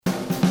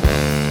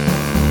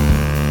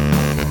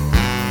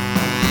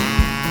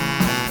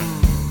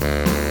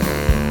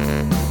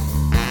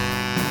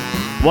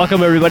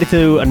Welcome, everybody,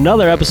 to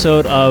another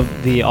episode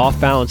of the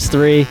Off Balance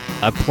 3.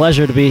 A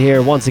pleasure to be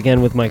here once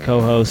again with my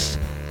co-hosts,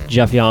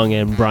 Jeff Young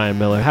and Brian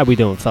Miller. How we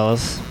doing,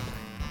 fellas?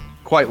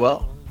 Quite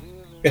well.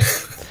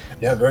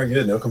 Yeah, very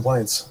good. No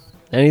complaints.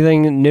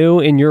 Anything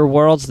new in your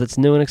worlds that's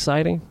new and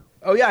exciting?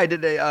 Oh, yeah, I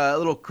did a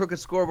little Crooked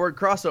Scoreboard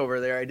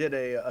crossover there. I did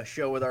a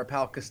show with our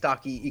pal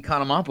Kostaki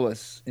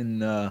Economopoulos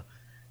in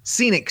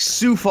scenic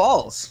Sioux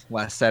Falls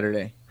last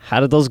Saturday. How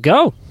did those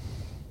go?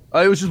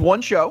 It was just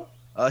one show.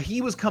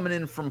 He was coming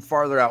in from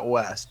farther out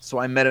west, so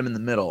I met him in the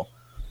middle.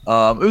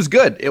 It was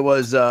good. It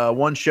was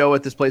one show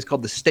at this place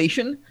called The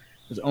Station.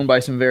 It was owned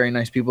by some very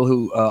nice people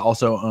who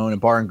also own a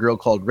bar and grill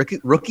called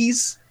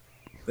Rookies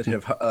that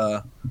have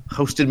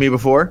hosted me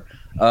before.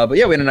 But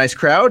yeah, we had a nice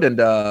crowd and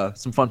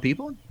some fun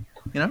people.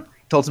 You know,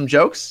 told some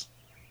jokes.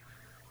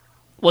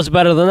 What's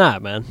better than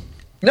that, man?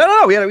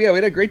 No, we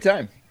had a great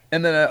time.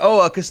 And then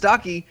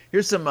Kostaki,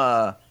 here's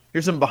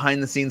some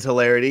behind the scenes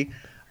hilarity.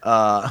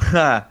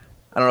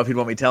 I don't know if he'd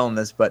want me telling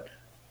this, but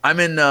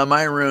I'm in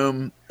my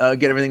room,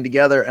 get everything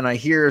together, and I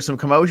hear some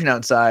commotion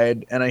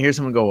outside, and I hear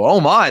someone go, "Oh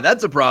my,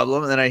 that's a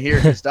problem!" And then I hear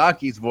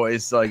Kostaki's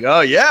voice, like,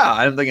 "Oh yeah."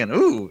 I'm thinking,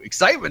 "Ooh,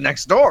 excitement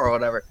next door," or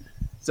whatever.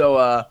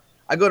 So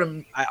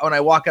when I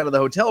walk out of the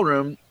hotel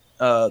room,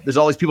 there's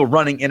all these people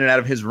running in and out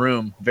of his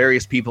room,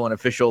 various people in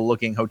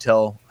official-looking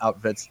hotel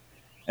outfits,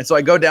 and so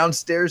I go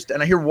downstairs,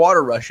 and I hear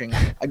water rushing.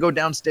 I go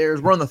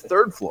downstairs. We're on the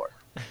third floor.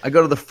 I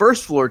go to the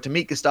first floor to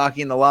meet Kostaki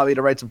in the lobby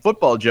to write some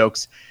football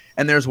jokes.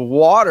 And there's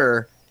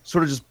water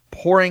sort of just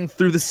pouring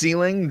through the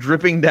ceiling,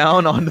 dripping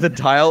down onto the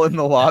tile in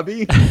the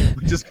lobby,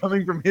 just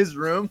coming from his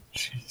room.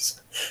 Jeez.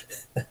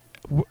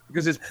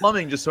 Because his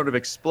plumbing just sort of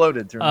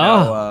exploded through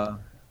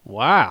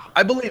wow.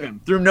 I believe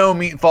him, through no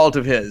fault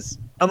of his.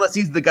 Unless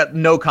he's got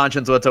no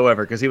conscience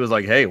whatsoever, because he was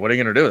like, "Hey, what are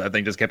you going to do?" That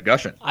thing just kept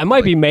gushing. I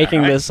might be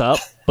making this up,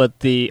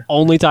 but the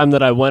only time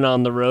that I went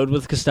on the road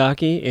with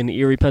Kostaki in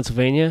Erie,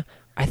 Pennsylvania,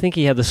 I think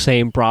he had the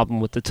same problem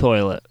with the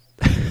toilet.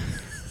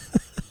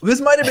 This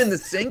might have been the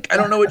sink. I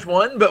don't know which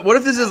one, but what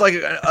if this is like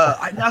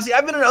now? See,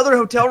 I've been in other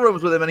hotel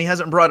rooms with him, and he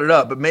hasn't brought it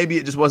up. But maybe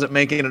it just wasn't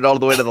making it all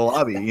the way to the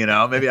lobby. You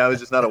know, maybe I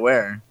was just not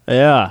aware.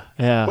 Yeah.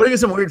 What if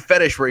it's some weird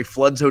fetish where he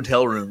floods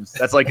hotel rooms?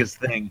 That's like his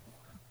thing.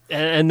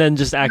 And then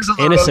just acts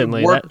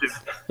innocently. Into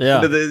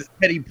the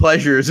petty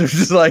pleasures of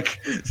just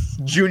like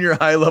junior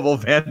high level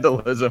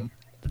vandalism.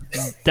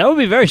 That would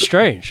be very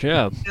strange.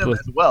 Yeah.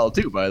 As well,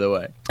 too. By the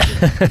way,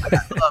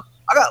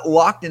 I got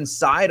locked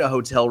inside a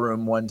hotel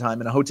room one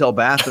time in a hotel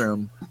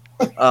bathroom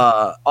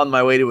on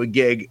my way to a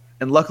gig.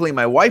 And luckily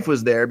my wife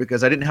was there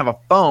because I didn't have a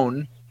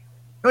phone.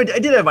 No, I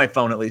did have my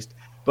phone at least.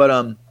 But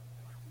I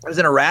was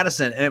in a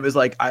Radisson, and it was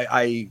like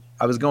I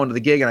was going to the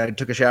gig, and I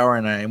took a shower,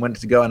 and I went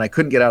to go, and I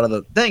couldn't get out of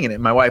the thing.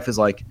 And my wife is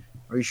like,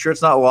 "Are you sure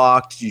it's not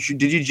locked? Did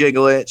you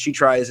jiggle it?" She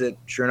tries it.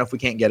 Sure enough, we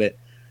can't get it.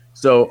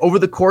 So over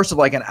the course of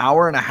like an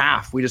hour and a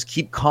half, we just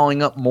keep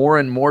calling up more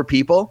and more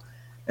people.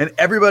 And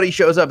everybody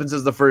shows up and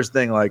says the first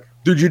thing, like,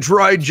 "Did you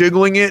try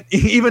jiggling it?"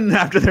 Even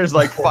after there's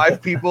like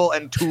 5 people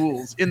and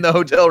tools in the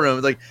hotel room.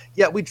 It's like,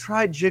 "Yeah, we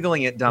tried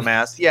jiggling it,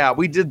 dumbass. Yeah,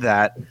 we did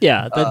that."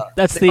 Yeah,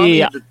 that's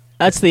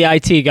the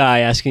IT guy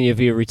asking you if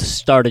you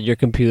restarted your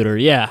computer.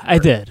 Yeah, I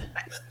did.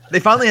 They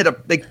finally had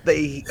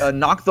they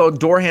knocked the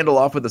door handle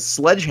off with a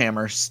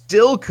sledgehammer.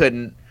 Still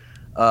couldn't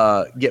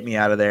get me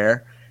out of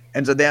there.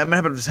 And so I'm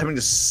having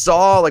to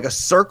saw like a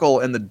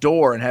circle in the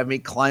door and have me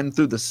climb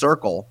through the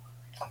circle.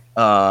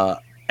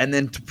 And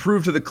then to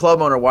prove to the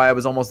club owner why I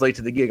was almost late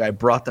to the gig, I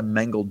brought the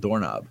mangled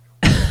doorknob.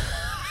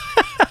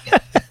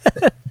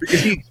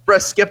 Because he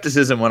expressed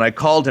skepticism when I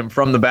called him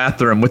from the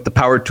bathroom with the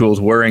power tools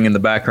whirring in the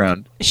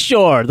background.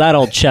 Sure, that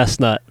old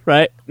chestnut,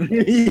 right?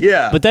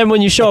 Yeah. But then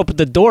when you show up with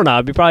the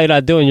doorknob, you're probably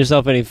not doing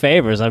yourself any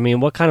favors. I mean,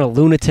 what kind of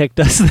lunatic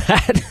does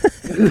that?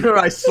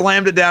 I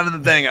slammed it down in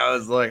the thing. I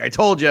was like, "I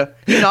told you."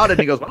 He nodded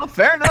and he goes, "Well,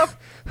 fair enough."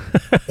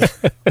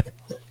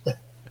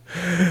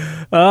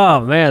 Oh,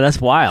 man, that's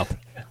wild.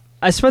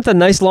 I spent a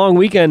nice long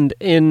weekend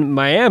in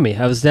Miami.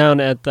 I was down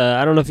at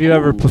I don't know if you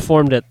ever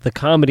performed at the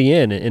Comedy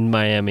Inn in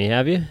Miami,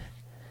 have you?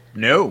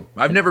 No,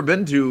 I've never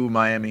been to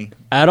Miami.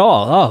 At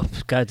all? Oh,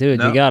 God, dude,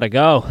 no. You gotta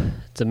go.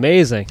 It's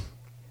amazing.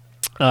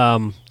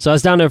 So I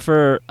was down there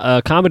for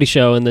a comedy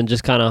show and then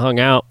just kind of hung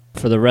out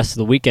for the rest of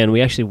the weekend. We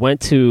actually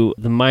went to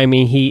the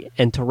Miami Heat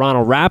and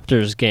Toronto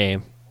Raptors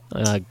game,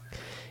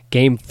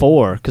 Game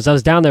 4, because I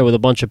was down there with a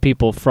bunch of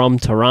people from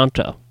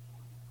Toronto.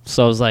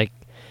 So I was like,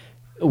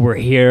 we're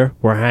here,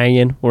 we're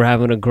hanging, we're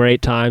having a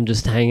great time,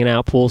 just hanging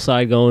out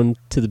poolside, going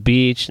to the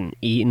beach and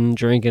eating,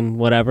 drinking,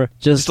 whatever.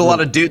 Just a lot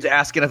of dudes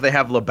asking if they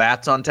have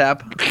Labatt's on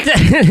tap.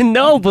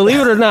 No, believe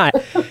it or not.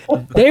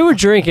 They were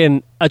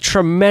drinking a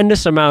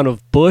tremendous amount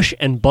of Busch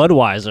and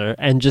Budweiser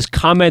and just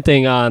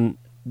commenting on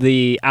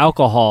the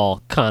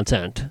alcohol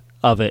content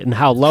of it and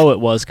how low it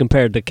was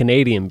compared to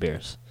Canadian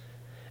beers.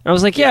 And I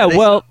was like,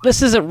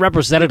 this isn't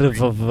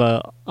representative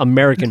of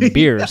American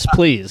beers,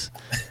 please.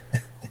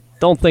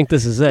 Don't think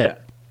this is it.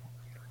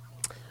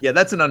 Yeah,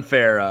 that's an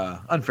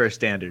unfair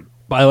standard.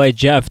 By the way,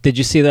 Jeff, did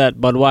you see that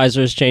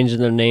Budweiser is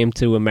changing their name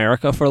to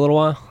America for a little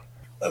while?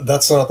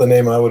 That's not the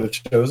name I would have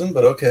chosen,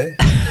 but okay.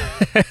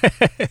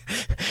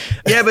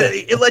 Yeah, but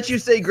it lets you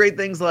say great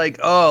things like,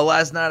 "Oh,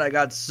 last night I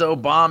got so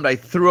bombed I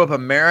threw up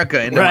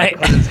America into my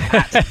cousin's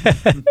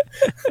hat."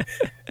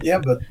 Yeah,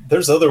 but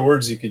there's other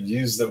words you could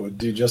use that would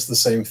do just the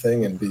same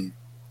thing and be,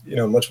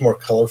 much more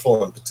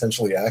colorful and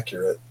potentially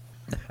accurate.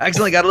 I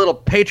accidentally got a little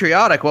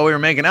patriotic while we were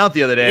making out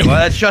the other day. Well,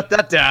 that shut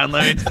that down,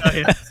 let me tell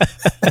you.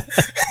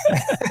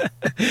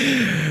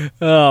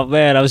 Oh,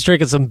 man, I was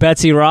drinking some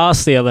Betsy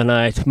Ross the other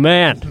night.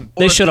 Man,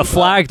 they should have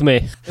flagged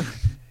me.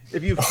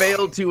 If you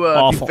fail to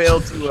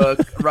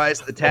rise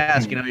to the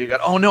task, you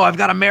got, oh no, I've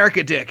got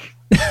America dick.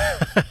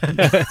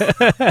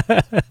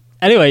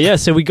 Anyway, yeah,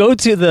 so we go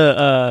to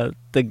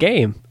the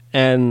game,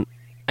 and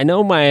I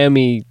know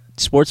Miami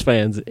sports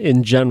fans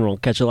in general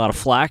catch a lot of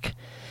flack.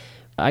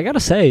 I gotta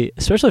say,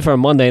 especially for a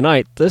Monday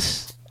night,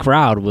 this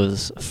crowd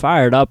was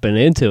fired up and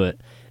into it,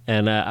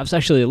 and I was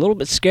actually a little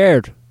bit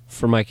scared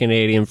for my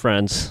Canadian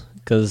friends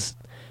because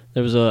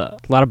there was a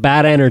lot of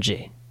bad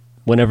energy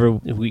whenever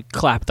we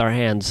clapped our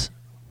hands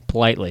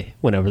politely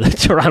whenever the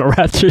Toronto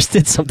Raptors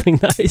did something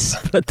nice.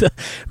 But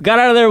we got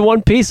out of there in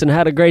one piece and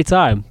had a great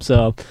time.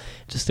 So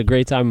just a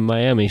great time in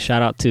Miami.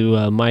 Shout out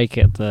to Mike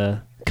at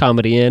the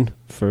Comedy Inn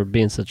for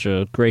being such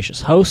a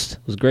gracious host. It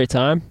was a great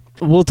time.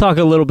 We'll talk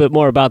a little bit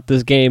more about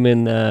this game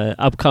in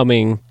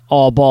upcoming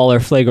All Ball or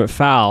Flagrant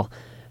Foul.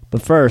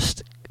 But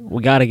first,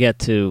 we got to get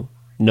to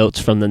notes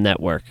from the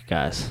network,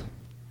 guys.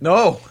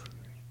 No.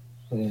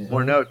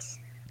 More notes.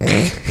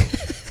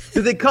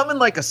 Do they come in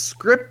like a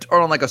script or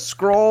on like a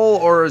scroll,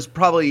 or is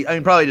probably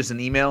just an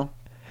email?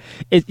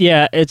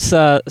 It's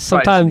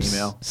sometimes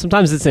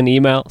it's an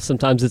email,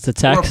 sometimes it's a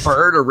text. Or a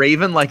bird, a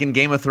raven, like in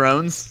Game of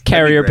Thrones.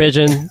 Carrier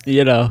pigeon,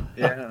 yeah.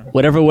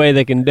 Whatever way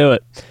they can do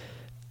it.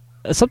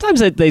 Sometimes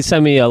they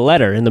send me a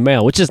letter in the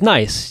mail, which is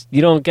nice.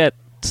 You don't get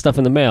stuff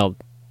in the mail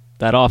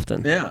that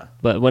often. Yeah.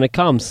 But when it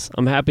comes,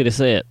 I'm happy to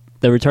see it.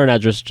 The return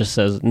address just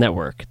says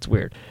network. It's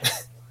weird.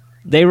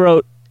 They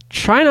wrote,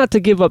 try not to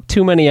give up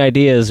too many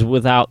ideas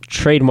without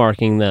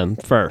trademarking them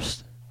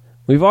first.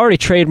 We've already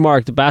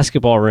trademarked the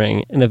basketball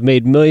ring and have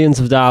made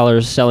millions of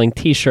dollars selling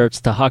T-shirts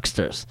to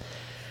hucksters.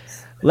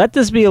 Let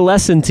this be a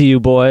lesson to you,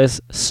 boys.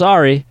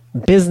 Sorry,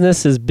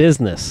 business is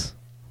business.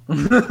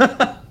 Good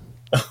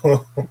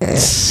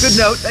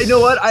note. You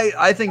know what?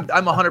 I think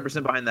I'm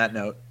 100% behind that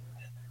note.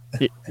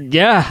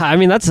 Yeah, I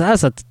mean, that's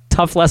a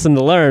tough lesson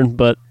to learn,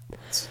 but...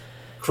 It's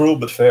cruel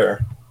but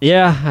fair.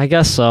 Yeah, I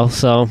guess so.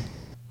 So,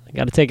 I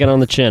got to take it on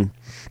the chin.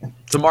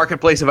 It's a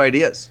marketplace of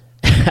ideas.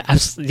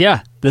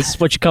 Yeah, this is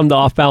what you come to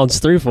Off Balance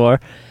 3 for.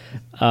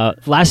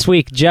 Last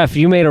week, Jeff,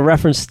 you made a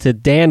reference to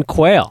Dan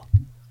Quayle.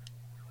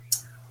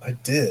 I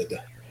did.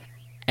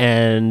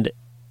 And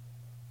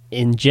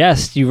in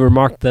jest, you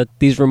remarked that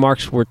these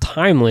remarks were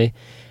timely,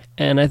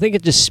 and I think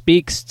it just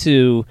speaks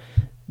to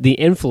the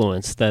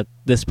influence that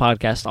this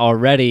podcast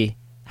already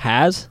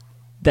has,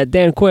 that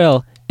Dan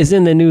Quayle is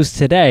in the news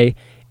today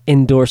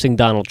endorsing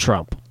Donald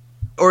Trump.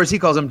 Or as he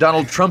calls him,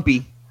 Donald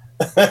Trumpy.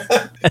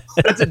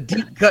 That's a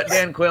deep cut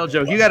Dan Quayle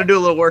joke. You got to do a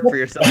little work for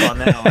yourself on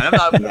that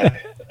one. You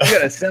got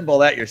to assemble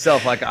that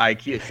yourself like an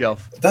IKEA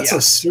shelf. That's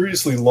a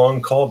seriously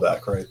long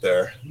callback right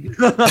there.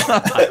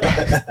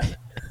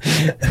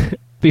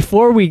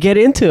 Before we get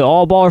into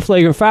All Ball or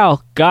Flagrant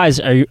Foul, guys,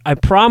 I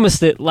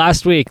promised it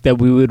last week that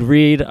we would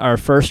read our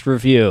first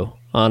review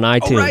on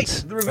iTunes. Oh,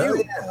 right, the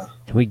review. Yeah.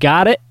 We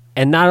got it,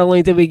 and not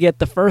only did we get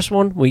the first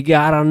one, we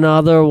got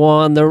another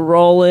one. They're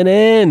rolling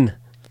in.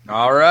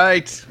 All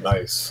right.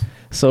 Nice.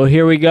 So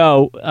here we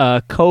go.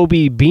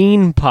 Kobe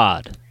Bean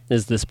Pod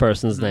is this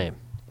person's name.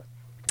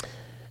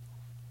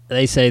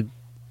 They say,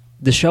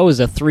 the show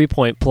is a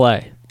 3-point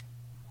play.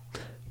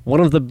 One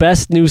of the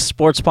best news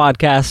sports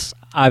podcasts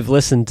I've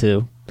listened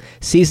to.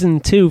 Season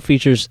 2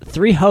 features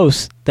 3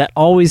 hosts that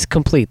always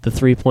complete the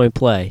 3-point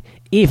play,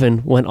 even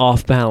when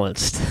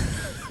off-balanced.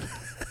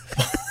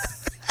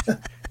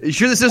 You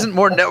sure this isn't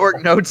more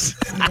network notes?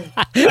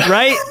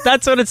 Right?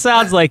 That's what it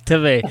sounds like to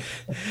me.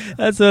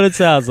 That's what it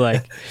sounds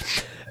like.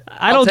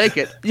 I'll take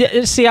it.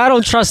 Yeah, see, I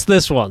don't trust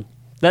this one.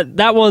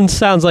 That one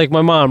sounds like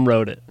my mom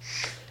wrote it.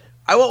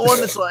 I want one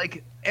that's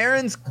like,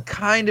 Aaron's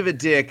kind of a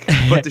dick,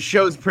 but the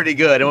show's pretty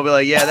good. And we'll be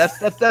like, yeah,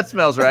 that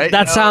smells right.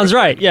 That sounds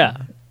right, yeah.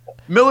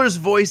 Miller's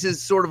voice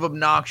is sort of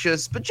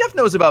obnoxious, but Jeff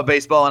knows about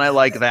baseball, and I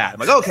like that. I'm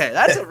like, okay,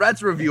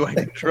 that's a review I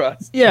can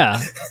trust.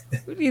 Yeah.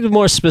 We need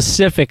more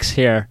specifics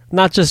here,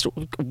 not just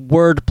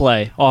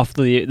wordplay off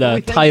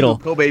the title.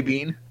 Kobe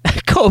Bean.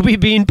 Kobe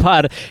Bean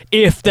Pod,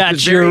 if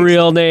that's your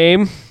real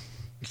name.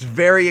 It's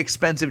very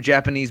expensive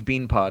Japanese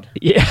bean pod.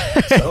 Yeah.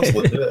 Sounds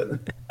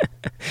legit.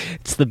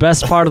 It's the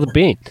best part of the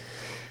bean.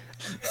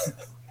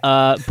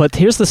 But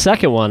here's the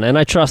second one, and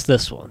I trust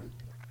this one.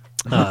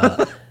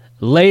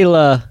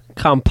 Layla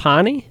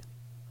Kampani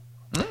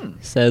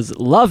says,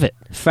 love it.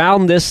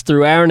 Found this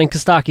through Aaron and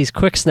Kostaki's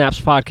Quick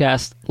Snaps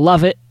podcast.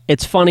 Love it.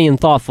 It's funny and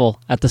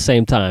thoughtful at the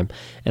same time.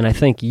 And I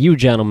think you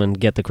gentlemen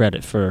get the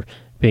credit for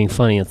being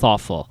funny and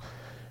thoughtful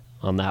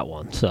on that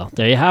one. So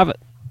there you have it.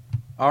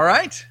 All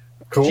right.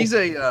 Cool.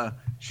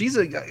 She's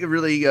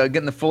really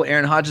getting the full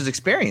Aaron Hodges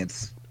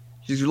experience.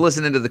 Did you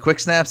listen into the quick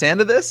snaps and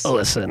to this? Oh,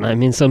 listen, I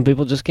mean, some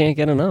people just can't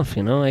get enough,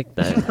 like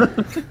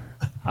that.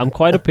 I'm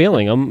quite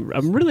appealing.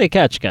 I'm really a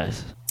catch,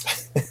 guys.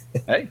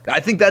 Hey, I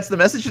think that's the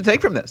message to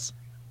take from this.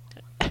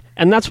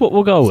 And that's what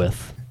we'll go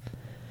with.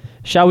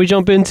 Shall we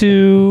jump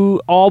into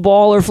all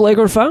ball or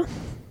flagrant foul?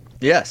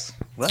 Yes.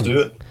 Let's do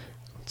it.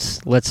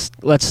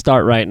 Let's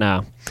start right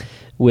now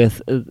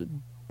with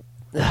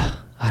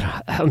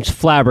I'm just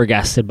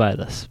flabbergasted by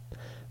this.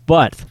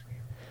 But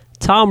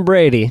Tom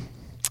Brady,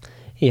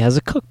 he has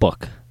a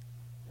cookbook,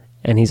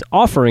 and he's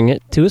offering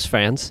it to his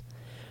fans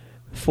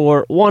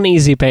for one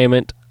easy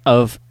payment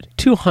of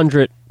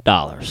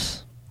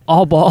 $200.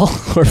 All ball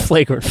or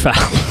flagrant foul?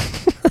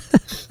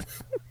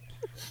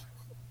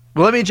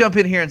 Well, let me jump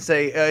in here and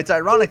say it's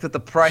ironic that the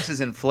price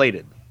is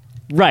inflated.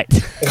 Right.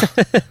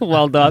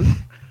 Well done.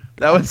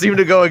 That would seem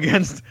to go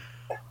against.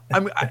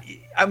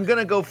 I'm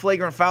gonna go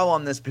flagrant foul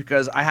on this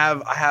because I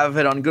have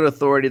it on good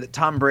authority that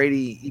Tom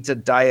Brady eats a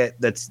diet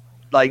that's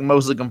like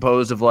mostly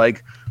composed of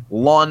like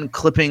lawn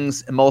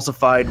clippings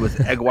emulsified with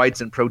egg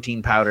whites and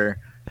protein powder,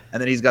 and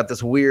then he's got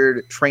this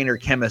weird trainer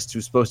chemist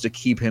who's supposed to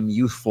keep him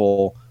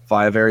youthful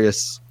via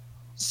various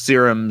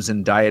serums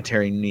and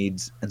dietary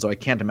needs, and so I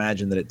can't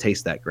imagine that it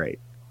tastes that great.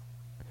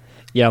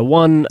 Yeah,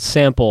 one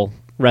sample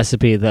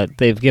recipe that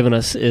they've given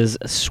us is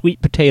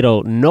sweet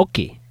potato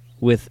gnocchi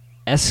with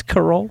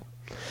escarole,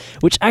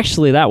 which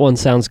actually that one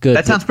sounds good.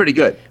 That sounds pretty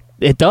good.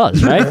 It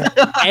does, right?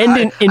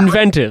 And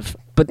inventive.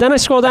 But then I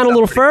scroll down a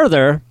little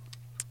further,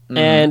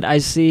 and I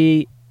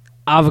see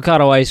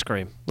avocado ice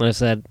cream. And I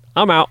said,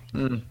 I'm out.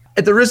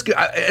 At the risk,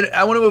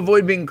 I want to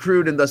avoid being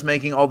crude and thus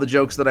making all the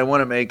jokes that I want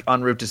to make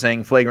en route to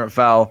saying flagrant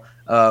foul.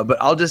 But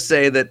I'll just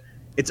say that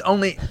it's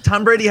only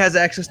Tom Brady has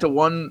access to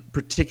one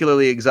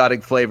particularly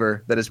exotic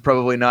flavor that is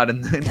probably not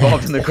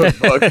involved in the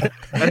cookbook,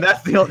 and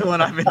that's the only one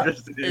I'm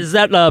interested in. Is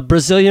that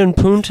Brazilian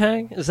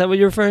poontang? Is that what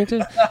you're referring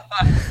to?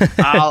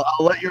 I'll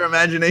let your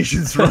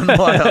imaginations run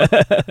wild.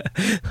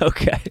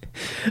 Okay.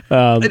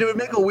 It would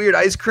make a weird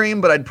ice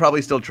cream, but I'd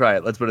probably still try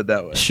it. Let's put it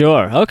that way.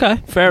 Sure. Okay.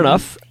 Fair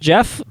enough.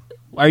 Jeff,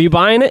 are you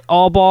buying it?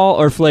 All ball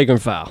or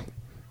flagrant foul?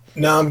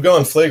 No, I'm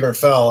going flagrant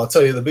foul. I'll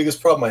tell you, the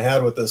biggest problem I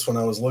had with this when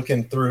I was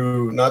looking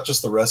through not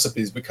just the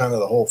recipes, but kind of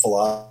the whole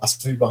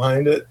philosophy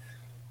behind it.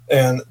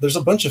 And there's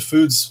a bunch of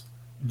foods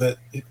that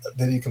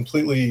he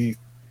completely,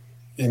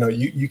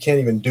 you can't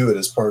even do it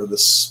as part of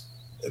this.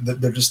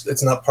 They're just,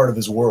 it's not part of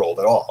his world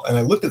at all. And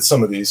I looked at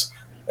some of these,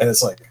 and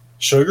it's like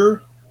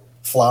sugar,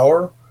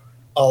 flour,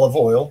 olive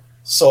oil,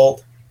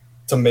 salt,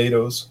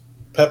 tomatoes,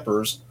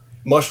 peppers,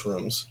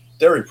 mushrooms,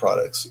 dairy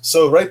products.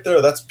 So right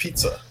there, that's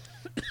pizza.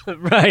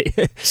 Right.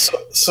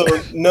 So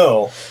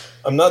no,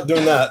 I'm not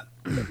doing that.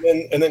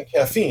 And then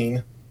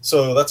caffeine.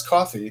 So that's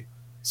coffee.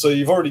 So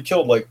you've already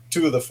killed like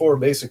 2 of the 4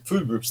 basic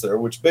food groups there,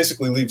 which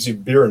basically leaves you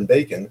beer and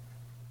bacon.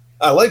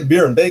 I like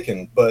beer and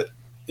bacon, but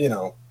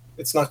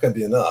it's not going to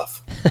be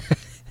enough.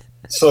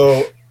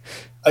 So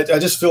I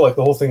just feel like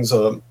the whole thing's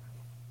off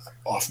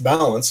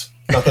balance.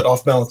 Not that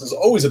off balance is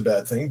always a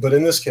bad thing, but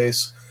in this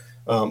case,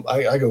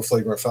 I go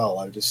flagrant foul.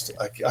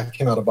 I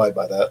cannot abide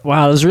by that.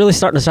 Wow, this is really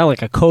starting to sound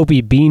like a Kobe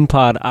Bean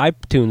Pod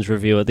iTunes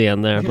review at the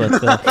end there.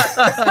 But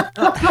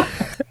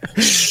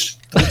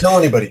don't tell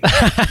anybody.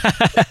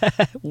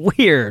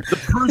 Weird. The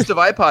Proust of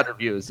iPod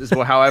reviews is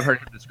how I've heard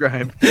it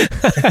described.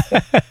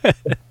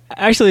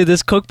 Actually,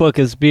 this cookbook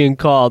is being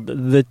called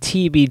the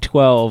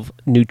TB12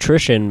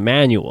 Nutrition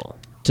Manual.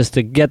 Just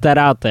to get that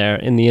out there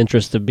in the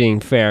interest of being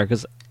fair,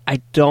 because I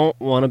don't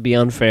want to be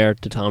unfair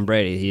to Tom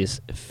Brady.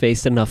 He's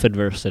faced enough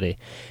adversity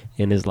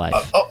in his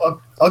life.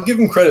 I'll give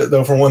him credit,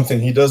 though, for one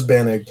thing. He does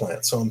ban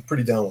eggplant, so I'm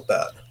pretty down with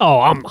that. Oh,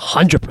 I'm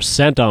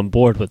 100% on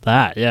board with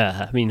that.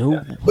 Yeah, I mean, who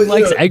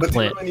likes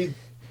eggplant?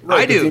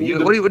 I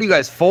do. What are you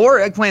guys for?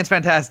 Eggplant's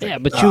fantastic. Yeah,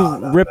 but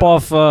you rip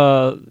off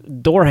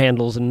door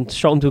handles and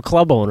show them to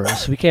club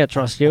owners. We can't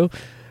trust you.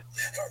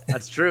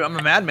 That's true. I'm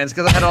a madman. It's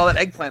because I had all that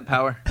eggplant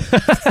power.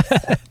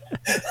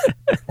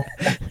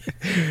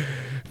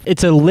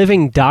 It's a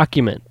living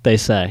document, they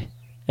say,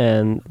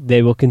 and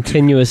they will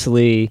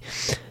continuously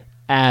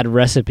add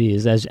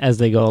recipes as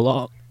they go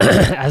along.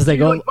 As they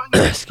go,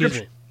 excuse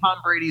me. Tom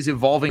Brady's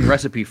evolving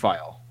recipe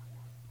file.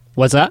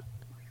 What's that?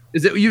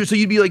 Is it you? So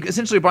you'd be like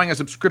essentially buying a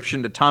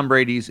subscription to Tom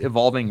Brady's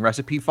evolving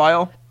recipe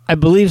file? I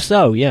believe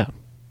so. Yeah.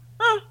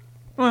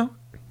 Well,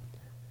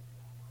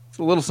 it's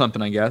a little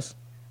something, I guess.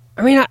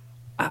 I mean,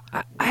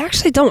 I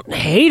actually don't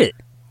hate it.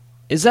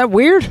 Is that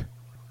weird?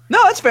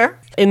 No, that's fair.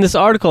 In this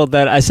article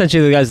that I sent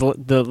you guys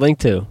the link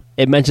to,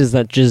 it mentions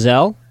that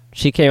Giselle,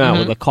 she came out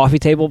with a coffee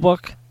table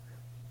book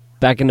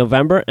back in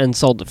November and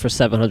sold it for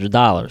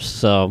 $700.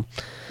 So,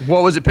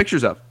 what was it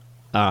pictures of?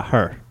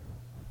 Her.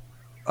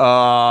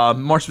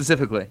 More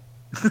specifically,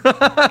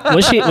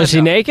 was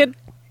she naked?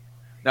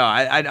 No,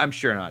 I'm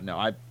sure not.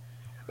 No,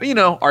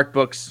 art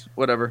books,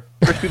 whatever.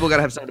 Rich people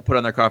gotta have something to put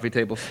on their coffee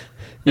tables.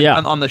 Yeah,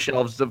 on the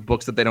shelves of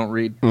books that they don't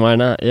read. Why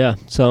not? Yeah.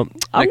 So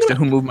next to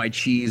Who Moved My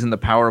Cheese and The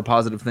Power of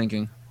Positive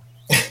Thinking.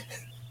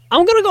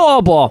 I'm gonna go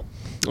all ball.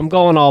 I'm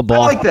going all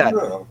ball. I like that.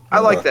 I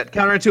like that.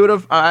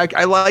 Counterintuitive.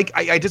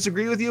 I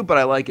disagree with you, but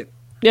I like it.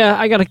 Yeah,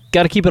 I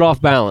gotta keep it off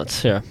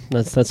balance here.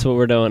 That's what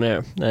we're doing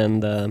here.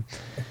 And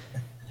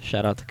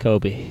shout out to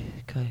Kobe.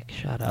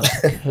 Shout out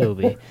to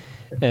Kobe.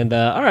 And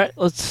all right,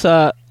 let's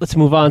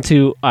move on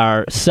to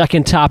our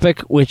second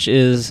topic, which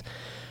is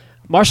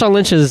Marshawn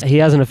Lynch. He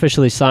hasn't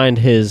officially signed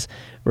his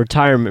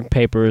retirement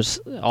papers,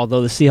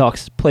 although the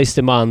Seahawks placed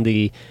him on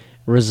the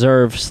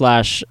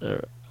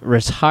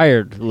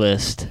reserve/retired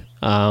list.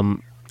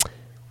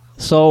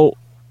 So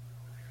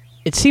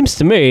it seems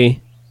to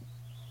me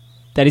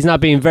that he's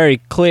not being very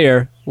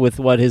clear with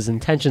what his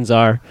intentions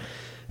are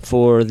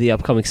for the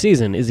upcoming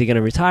season. Is he going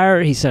to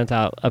retire? He sent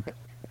out a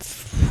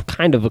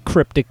kind of a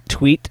cryptic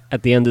tweet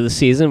at the end of the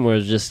season where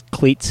it's just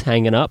cleats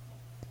hanging up.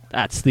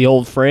 That's the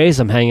old phrase,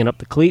 I'm hanging up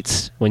the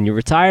cleats. When you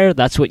retire,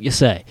 that's what you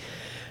say.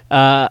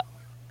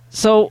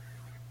 So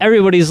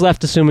everybody's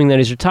left assuming that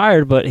he's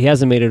retired, but he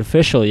hasn't made it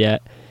official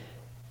yet.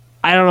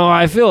 I don't know how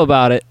I feel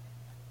about it.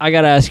 I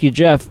got to ask you,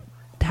 Jeff,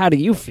 how do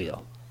you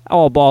feel?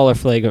 All ball or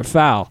flagrant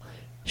foul?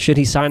 Should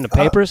he sign the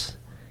papers?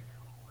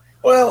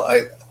 Well,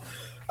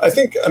 I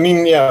think,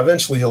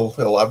 eventually he'll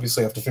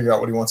obviously have to figure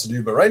out what he wants to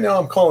do. But right now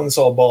I'm calling this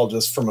all ball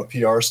just from a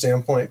PR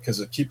standpoint because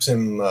it keeps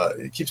him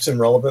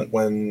relevant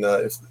when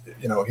if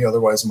he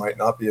otherwise might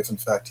not be, if in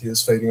fact he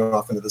is fading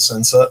off into the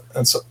sunset.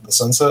 And so the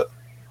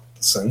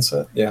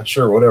sunset, yeah,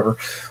 sure, whatever.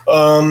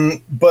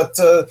 But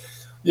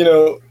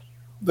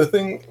the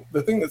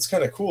thing that's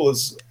kind of cool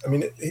is,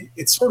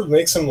 it sort of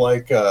makes him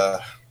like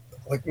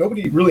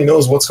nobody really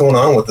knows what's going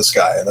on with this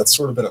guy, and that's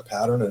sort of been a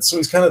pattern. And so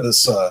he's kind of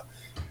this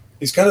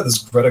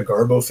Greta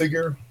Garbo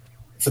figure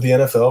for the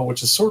NFL,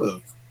 which is sort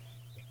of,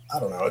 I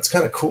don't know, it's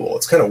kind of cool.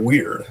 It's kind of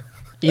weird.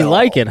 You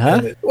like it,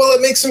 huh? It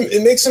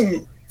makes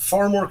him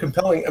far more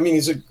compelling. I mean,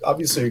 he's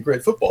obviously a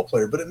great football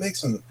player, but it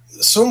makes him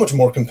so much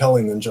more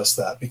compelling than just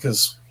that,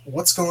 because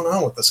what's going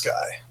on with this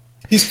guy?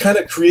 He's kind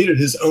of created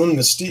his own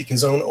mystique,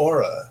 his own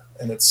aura,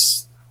 and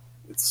it's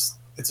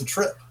a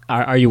trip.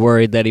 Are you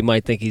worried that he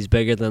might think he's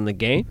bigger than the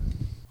game?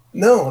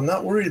 No, I'm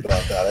not worried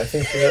about that. I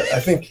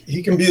think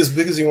he can be as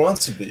big as he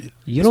wants to be.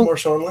 He's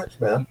Marshawn Lynch,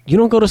 man. You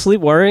don't go to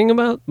sleep worrying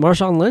about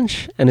Marshawn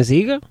Lynch and his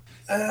ego?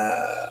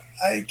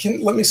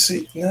 Let me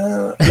see.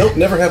 Nope,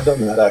 never have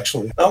done that,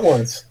 actually. Not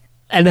once.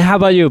 And how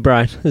about you,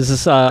 Brian? Is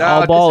this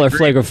all ball or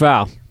flagrant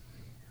foul?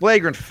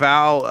 Flagrant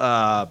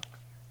foul.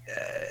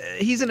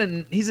 He's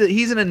an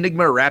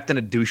enigma wrapped in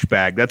a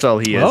douchebag. That's all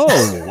he is.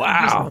 Oh,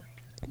 wow.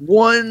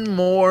 One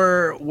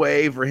more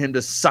way for him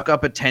to suck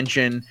up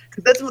attention.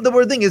 That's the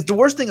weird thing is, the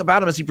worst thing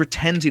about him is he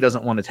pretends he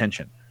doesn't want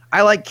attention.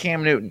 I like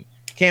Cam Newton.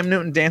 Cam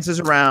Newton dances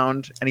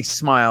around and he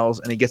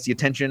smiles and he gets the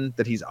attention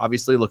that he's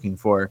obviously looking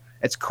for.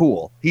 It's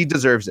cool. He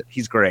deserves it.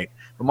 He's great.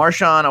 But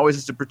Marshawn always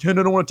has to pretend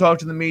I don't want to talk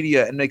to the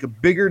media and make a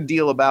bigger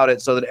deal about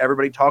it so that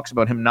everybody talks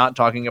about him not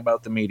talking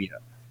about the media.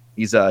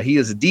 He is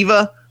a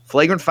diva.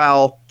 Flagrant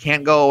foul.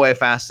 Can't go away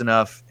fast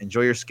enough.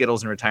 Enjoy your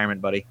Skittles in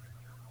retirement, buddy.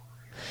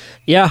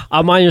 Yeah,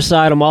 I'm on your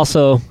side. I'm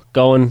also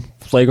going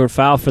flagrant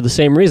foul for the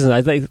same reason.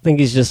 I think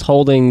he's just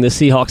holding the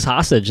Seahawks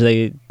hostage.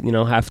 They,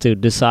 have to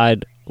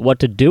decide what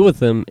to do with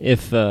him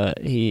if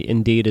he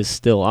indeed is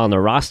still on the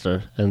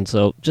roster. And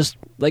so just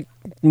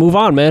move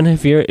on, man.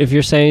 If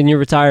you're saying you're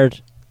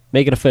retired,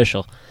 make it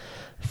official.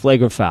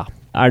 Flagrant foul.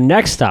 Our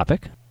next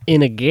topic,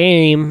 in a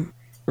game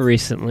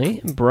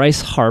recently,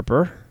 Bryce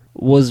Harper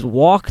was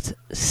walked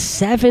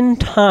 7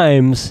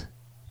 times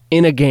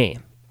in a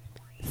game.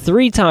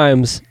 3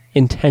 times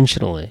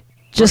intentionally.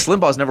 Rush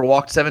Limbaugh's never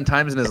walked 7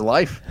 times in his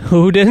life.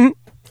 Who didn't?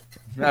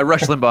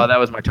 Rush Limbaugh, that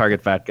was my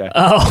target fat guy.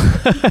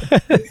 Oh.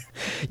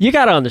 You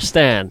got to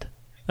understand,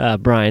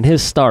 Brian,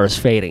 his star is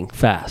fading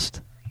fast.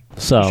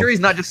 So I'm sure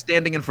he's not just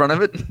standing in front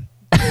of it.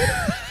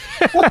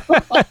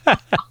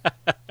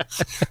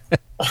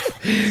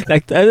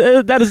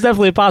 That is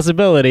definitely a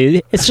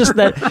possibility. It's just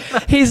that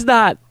he's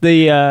not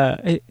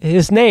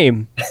his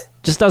name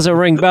just doesn't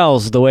ring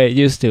bells the way it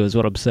used to, is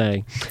what I'm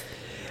saying.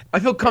 I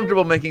feel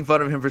comfortable making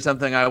fun of him for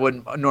something I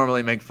wouldn't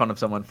normally make fun of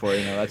someone for.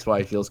 That's why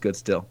he feels good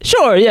still.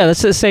 Sure, yeah,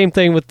 that's the same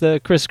thing with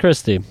Chris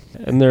Christie,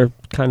 and they're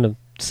kind of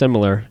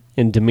similar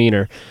in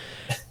demeanor.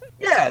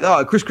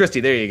 Yeah, Chris Christie,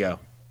 there you go.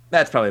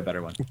 That's probably a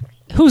better one.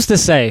 Who's to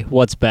say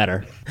what's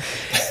better?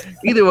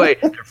 Either way,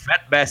 they're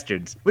fat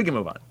bastards. We can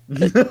move on.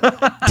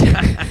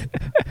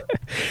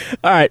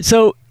 All right,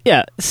 so,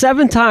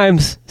 7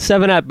 times,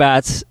 7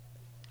 at-bats,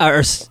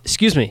 or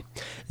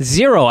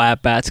 0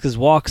 at-bats, because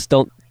walks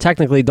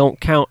technically don't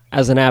count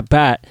as an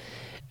at-bat,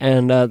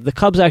 and the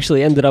Cubs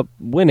actually ended up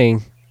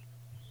winning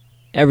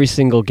every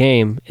single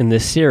game in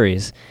this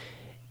series,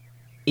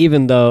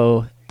 even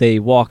though they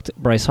walked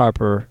Bryce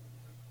Harper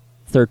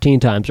 13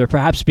 times, or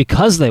perhaps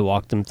because they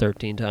walked him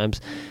 13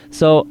 times.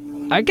 So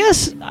I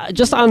guess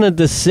just on the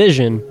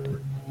decision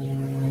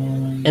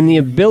and the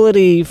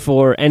ability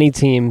for any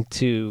team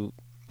to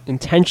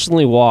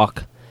intentionally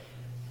walk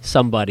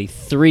somebody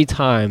 3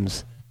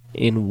 times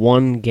in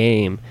one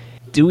game,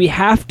 do we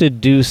have to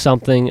do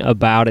something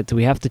about it? Do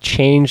we have to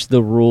change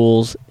the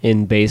rules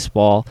in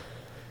baseball?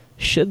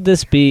 Should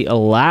this be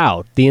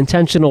allowed, the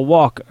intentional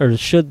walk, or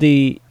should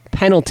the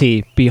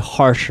penalty be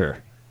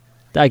harsher?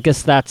 I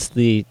guess that's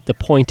the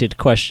pointed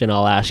question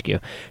I'll ask you.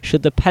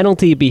 Should the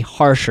penalty be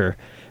harsher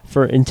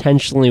for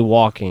intentionally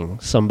walking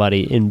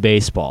somebody in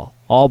baseball?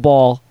 All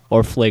ball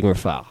or flagrant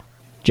foul?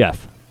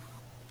 Jeff.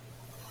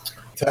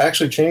 To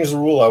actually change the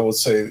rule, I would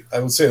say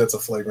that's a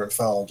flagrant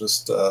foul,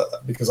 just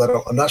because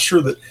I'm not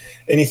sure that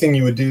anything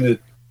you would do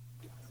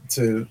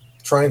to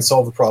try and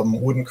solve the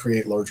problem wouldn't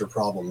create larger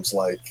problems,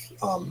 like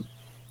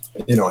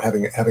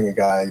having a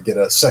guy get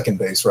a second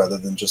base rather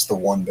than just the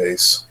one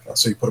base,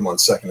 so you put him on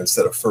second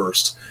instead of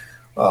first,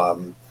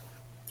 or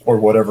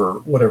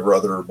whatever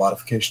other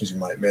modifications you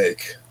might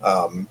make.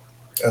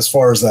 As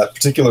far as that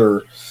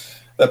particular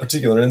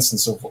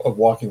instance of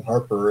walking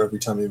Harper every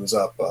time he was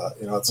up,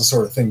 it's the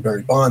sort of thing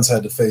Barry Bonds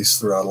had to face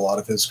throughout a lot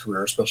of his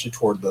career, especially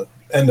toward the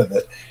end of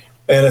it.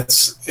 And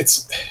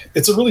it's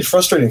a really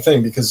frustrating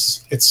thing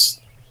because it's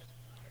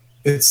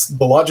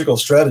the logical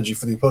strategy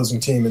for the opposing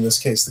team, in this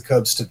case the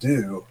Cubs, to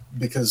do,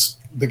 because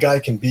the guy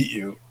can beat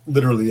you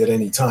literally at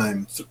any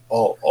time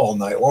all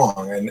night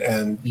long,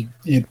 and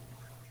it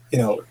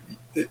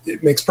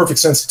makes perfect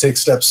sense to take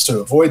steps to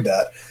avoid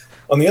that.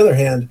 On the other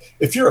hand,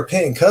 if you're a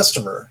paying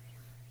customer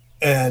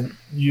and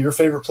your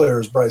favorite player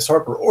is Bryce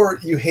Harper, or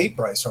you hate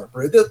Bryce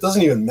Harper, it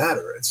doesn't even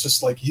matter. It's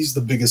just like he's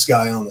the biggest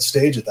guy on the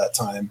stage at that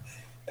time,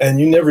 and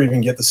you never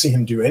even get to see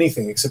him do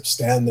anything except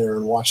stand there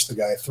and watch the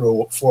guy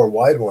throw 4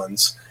 wide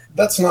ones.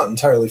 That's not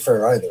entirely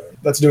fair either.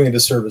 That's doing a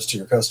disservice to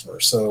your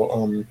customer.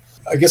 So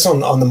I guess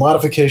on the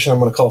modification, I'm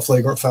going to call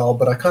flagrant foul,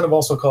 but I kind of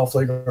also call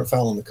flagrant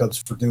foul on the Cubs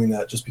for doing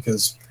that, just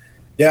because,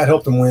 it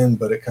helped them win,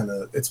 but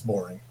it's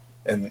boring.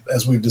 And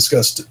as we've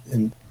discussed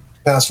in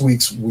past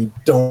weeks, we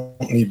don't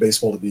need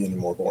baseball to be any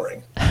more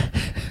boring.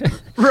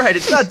 Right.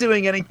 It's not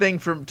doing anything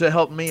to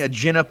help me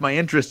gin up my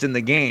interest in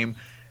the game.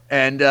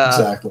 And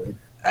exactly.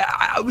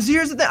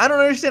 Here's the thing. I don't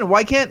understand.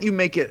 Why can't you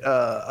make it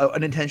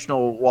an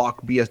intentional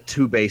walk be a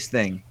 2-base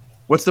thing?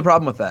 What's the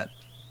problem with that?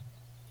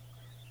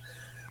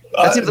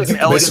 That seems like an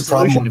elegant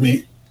solution to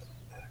me.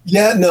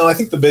 I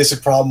think the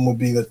basic problem would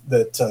be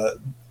that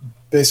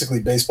basically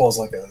baseball is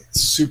like a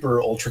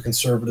super ultra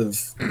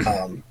conservative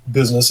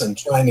business, and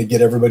trying to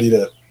get everybody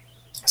to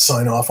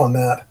sign off on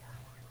that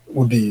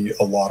would be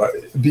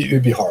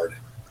it'd be hard.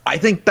 I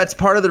think that's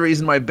part of the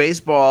reason why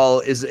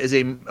baseball is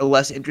a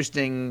less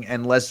interesting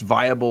and less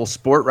viable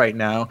sport right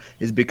now,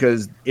 is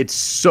because it's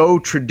so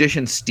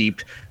tradition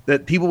steeped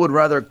that people would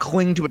rather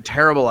cling to a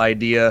terrible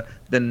idea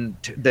than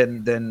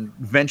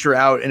venture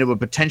out into a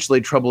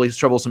potentially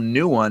troublesome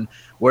new one.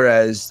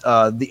 Whereas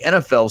the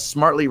NFL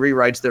smartly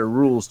rewrites their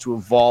rules to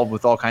evolve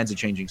with all kinds of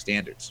changing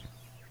standards.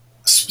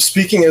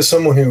 Speaking as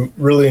someone who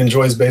really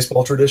enjoys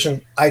baseball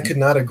tradition, I could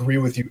not agree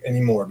with you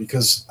anymore,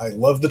 because I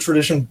love the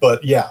tradition,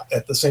 but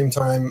at the same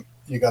time,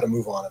 you got to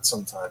move on it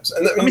sometimes.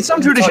 And I mean,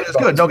 some tradition is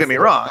good. Don't get me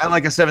wrong. I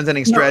like a 7th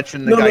inning stretch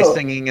and the guy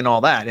singing and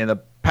all that. And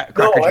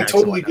I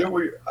totally get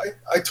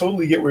I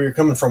totally get where you're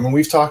coming from. And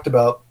we've talked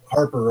about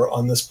Harper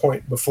on this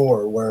point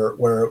before,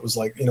 where it was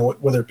like,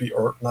 whether it be,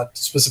 or not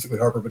specifically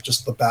Harper, but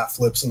just the bat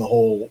flips and the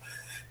whole,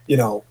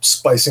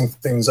 spicing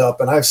things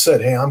up. And I've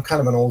said, hey, I'm kind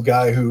of an old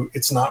guy who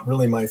it's not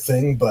really my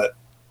thing, but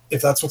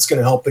if that's what's going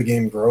to help the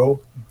game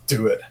grow,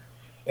 do it.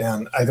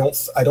 And I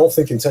don't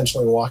think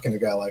intentionally walking a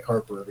guy like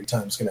Harper every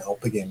time is going to help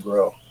the game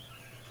grow.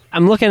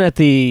 I'm looking at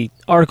the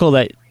article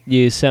that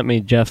you sent me,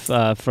 Jeff,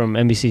 from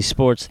NBC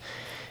Sports.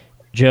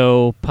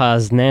 Joe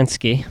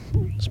Poznansky.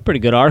 It's a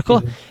pretty good article.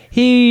 Mm-hmm.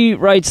 He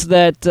writes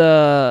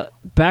that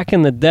back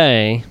in the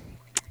day,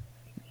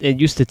 it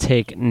used to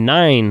take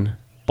 9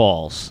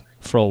 balls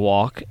for a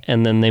walk,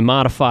 and then they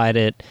modified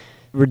it,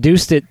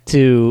 reduced it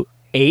to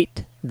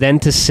 8, then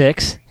to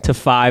 6, to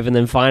 5, and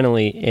then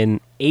finally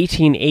in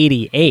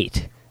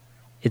 1888,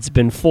 it's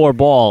been 4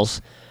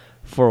 balls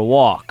for a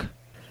walk.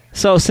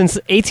 So since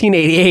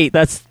 1888,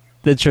 that's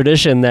the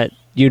tradition that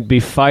you'd be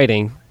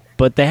fighting,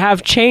 but they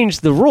have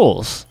changed the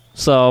rules.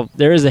 So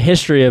there is a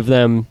history of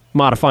them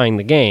modifying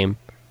the game,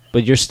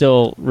 but you're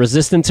still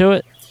resistant to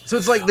it? So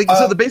it's like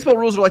the baseball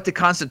rules are like the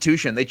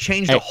Constitution. They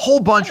changed a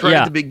whole bunch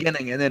at the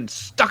beginning and then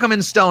stuck them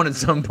in stone at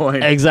some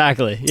point.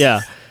 Exactly.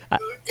 Yeah.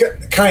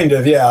 Kind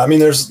of. Yeah. I mean,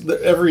 there's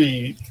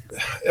every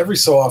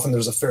so often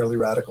there's a fairly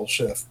radical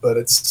shift, but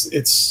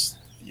it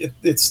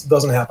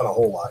doesn't happen a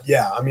whole lot.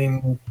 Yeah. I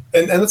mean,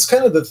 and it's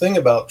kind of the thing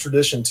about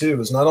tradition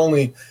too, is not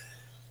only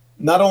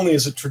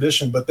is it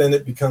tradition, but then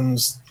it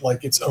becomes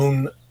like its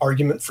own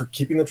argument for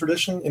keeping the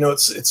tradition.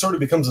 It sort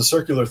of becomes a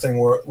circular thing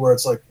where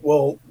it's like,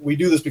 well, we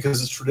do this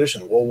because it's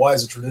tradition. Well, why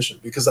is it tradition?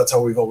 Because that's how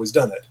we've always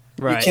done it.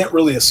 Right. You can't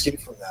really escape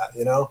from that,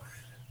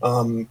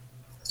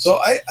 So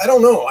I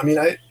don't know. I mean,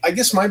 I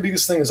guess my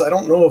biggest thing is I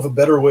don't know of a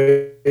better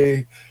way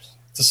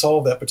to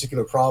solve that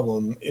particular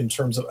problem in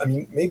terms of, I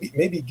mean,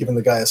 maybe giving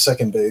the guy a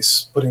second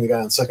base, putting the guy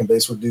on second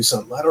base would do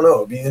something. I don't know.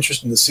 It'd be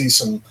interesting to see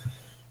some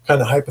kind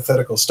of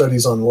hypothetical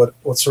studies on what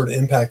sort of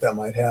impact that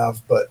might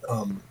have. But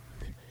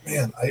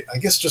man, I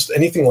guess just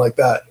anything like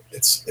that,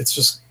 it's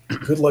just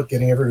good luck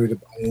getting everybody to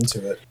buy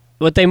into it.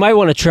 What they might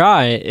want to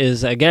try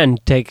is, again,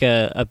 take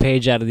a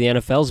page out of the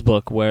NFL's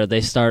book where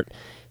they start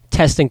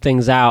testing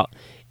things out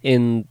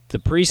in the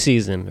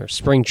preseason or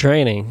spring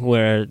training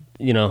where,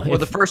 or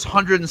the first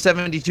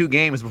 172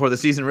 games before the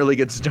season really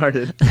gets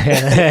started.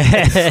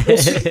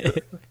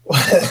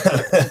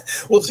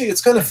 Well, see,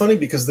 it's kind of funny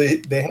because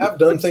they have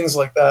done things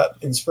like that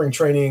in spring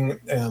training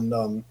and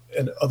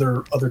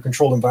other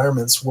controlled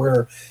environments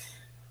where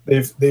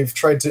they've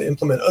tried to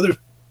implement other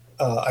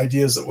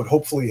ideas that would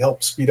hopefully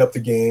help speed up the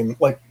game.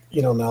 Like,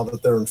 now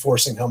that they're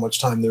enforcing how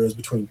much time there is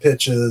between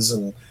pitches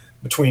and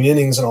between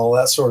innings and all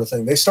that sort of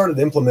thing, they started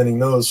implementing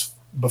those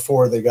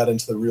before they got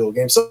into the real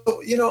game. So,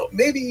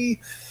 maybe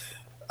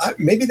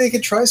they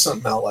could try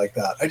something out like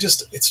that.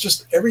 It's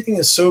just everything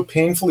is so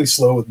painfully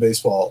slow with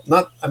baseball.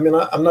 I'm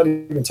not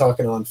even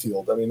talking on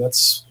field. I mean,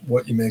 that's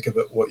what you make of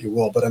it, what you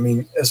will. But I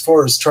mean, as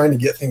far as trying to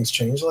get things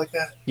changed like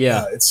that,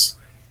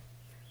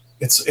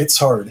 it's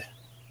hard.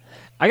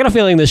 I got a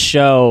feeling this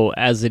show,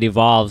 as it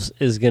evolves,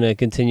 is going to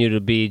continue to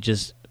be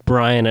just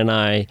Brian and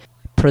I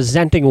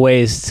presenting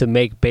ways to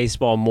make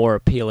baseball more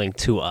appealing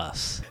to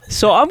us.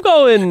 So I'm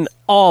going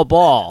all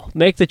ball.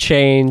 Make the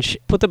change.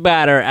 Put the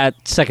batter at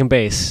second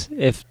base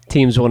if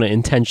teams want to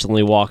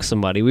intentionally walk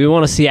somebody. We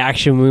want to see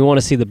action. We want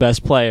to see the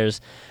best players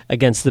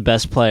against the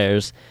best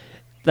players.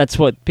 That's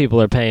what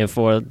people are paying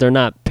for. They're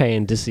not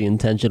paying to see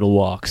intentional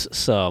walks.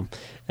 So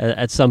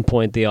at some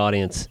point, the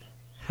audience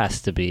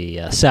has to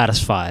be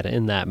satisfied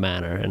in that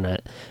manner.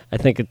 And I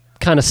think it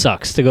kind of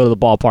sucks to go to the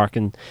ballpark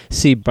and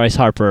see Bryce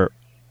Harper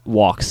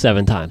walk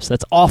 7 times.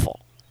 That's awful.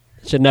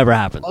 It should never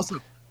happen. Also,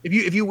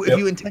 if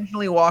you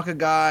intentionally walk a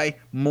guy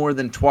more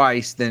than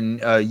twice, then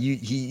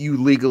you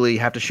legally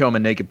have to show him a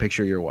naked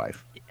picture of your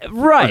wife.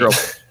 Right.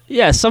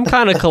 Yeah, some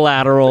kind of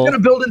collateral. We're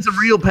going to build in some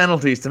real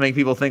penalties to make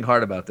people think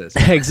hard about this.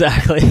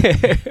 Exactly.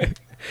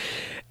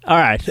 All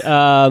right.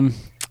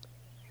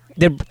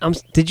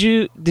 Did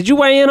you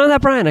weigh in on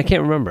that, Brian? I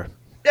can't remember.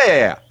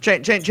 Yeah.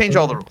 Change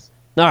all the rules.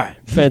 All right.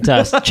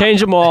 Fantastic.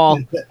 Change them all.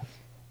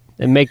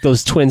 And make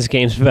those Twins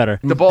games better.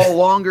 The ball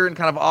longer and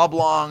kind of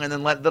oblong, and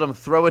then let them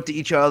throw it to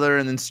each other,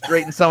 and then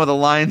straighten some of the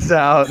lines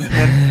out, and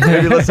then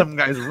maybe let some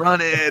guys run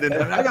it. And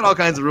I got all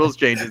kinds of rules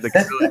changes that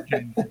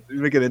can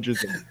really make it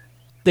interesting.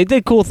 They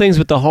did cool things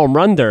with the home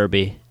run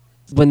derby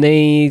when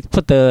they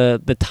put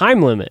the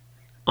time limit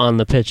on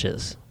the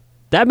pitches.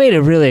 That made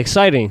it really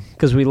exciting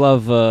because we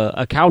love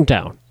a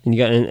countdown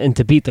and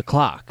to beat the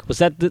clock. Was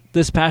that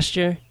this past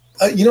year?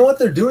 You know what?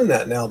 They're doing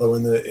that now, though,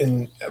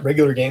 in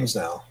regular games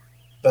now.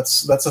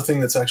 That's a thing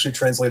that's actually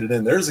translated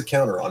in. There's a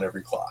counter on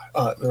every clock.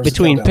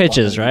 Between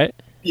pitches, right?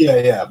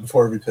 Yeah,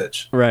 before every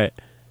pitch. Right.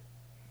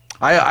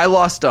 I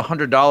lost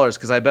 $100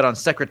 because I bet on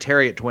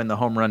Secretariat to win the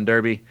home run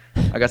derby.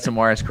 I got some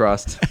wires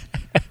crossed.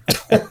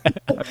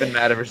 I've been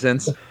mad ever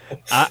since.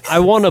 I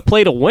won a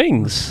plate of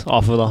wings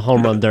off of the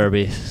home run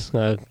derby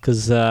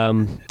because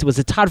was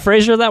it Todd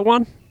Frazier that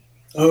won?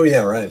 Oh,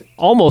 yeah, right.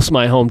 Almost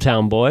my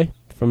hometown boy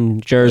from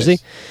Jersey.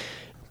 Nice.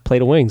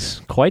 Plate of wings.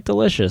 Quite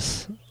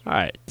delicious. All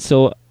right,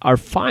 so our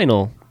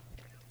final,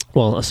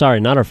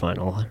 not our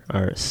final,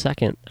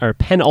 our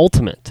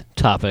penultimate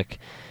topic.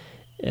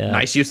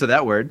 Nice use of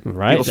that word.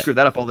 Right. People screw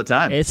that up all the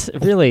time. It's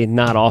really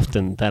not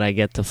often that I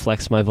get to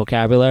flex my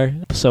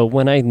vocabulary. So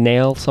when I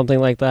nail something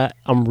like that,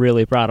 I'm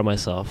really proud of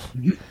myself.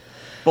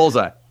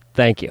 Bullseye.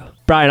 Thank you.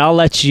 Brian, I'll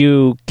let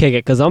you kick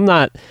it because I'm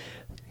not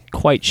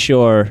quite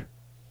sure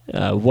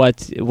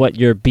what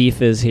your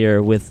beef is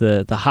here with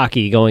the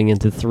hockey going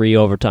into 3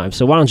 overtime.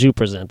 So why don't you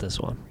present this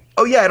one?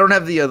 Oh, yeah, I don't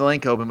have the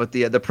link open, but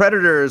the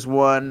Predators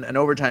won an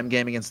overtime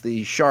game against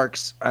the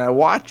Sharks. I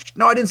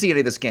didn't see any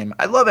of this game.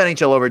 I love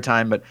NHL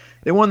overtime, but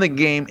they won the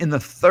game in the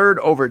 3rd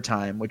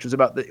overtime,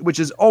 which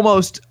is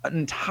almost an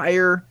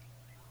entire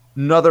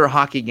another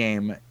hockey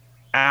game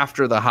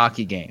after the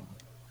hockey game.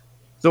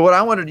 So what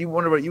I wondered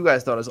what you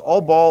guys thought is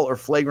all ball or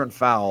flagrant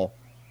foul.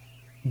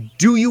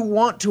 Do you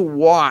want to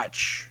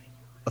watch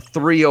a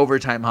 3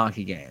 overtime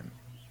hockey game?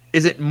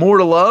 Is it more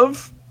to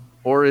love,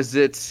 or is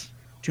it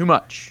too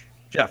much?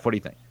 Jeff, what do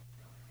you think?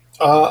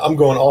 I'm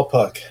going all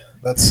puck.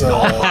 That's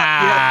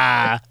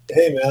yeah.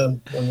 Hey man,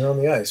 when you're on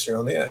the ice, you're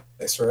on the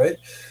ice, right?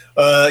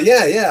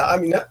 Yeah. I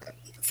mean,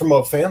 from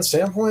a fan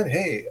standpoint,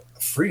 hey,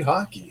 free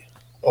hockey.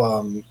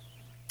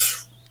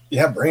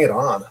 Yeah, bring it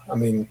on. I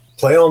mean,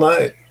 play all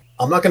night.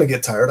 I'm not going to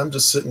get tired. I'm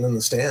just sitting in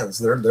the stands.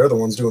 They're the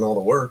ones doing all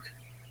the work.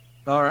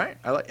 All right.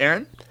 I like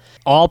Aaron.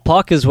 All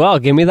puck as well.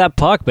 Give me that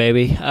puck,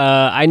 baby.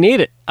 I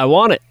need it. I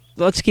want it.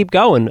 Let's keep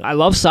going. I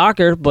love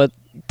soccer, but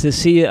to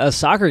see a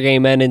soccer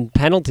game end in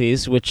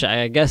penalties, which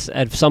I guess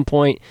at some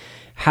point,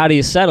 how do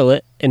you settle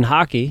it in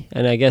hockey?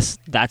 And I guess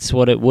that's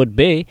what it would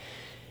be.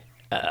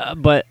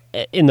 But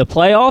in the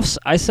playoffs,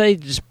 I say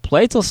just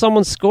play till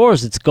someone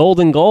scores. It's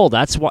golden goal.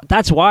 That's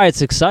why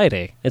it's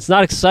exciting. It's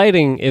not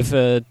exciting if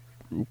a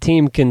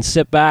team can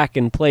sit back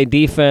and play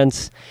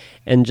defense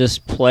and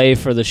just play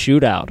for the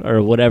shootout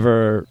or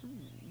whatever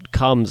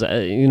comes,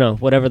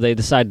 whatever they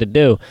decide to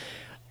do.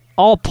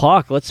 All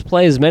puck. Let's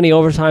play as many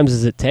overtimes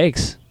as it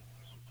takes.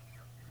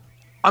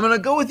 I'm going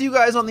to go with you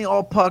guys on the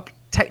all puck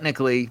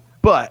technically,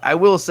 but I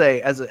will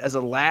say as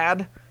a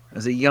lad,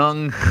 as a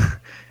young,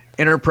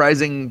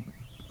 enterprising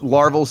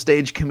larval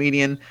stage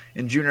comedian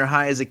in junior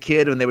high as a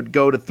kid when they would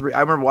go to 3. I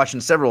remember watching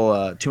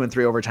several 2 and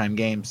 3 overtime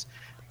games,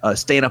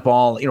 staying up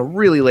all,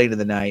 really late in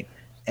the night.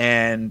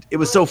 And it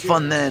was so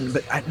fun then.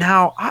 But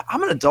now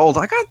I'm an adult.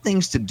 I got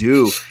things to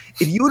do.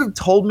 If you would have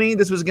told me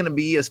this was going to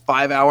be a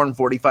 5-hour and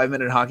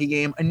 45-minute hockey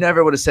game, I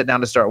never would have sat down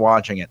to start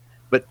watching it.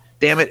 But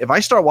damn it, if I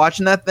start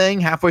watching that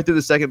thing halfway through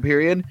the second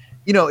period,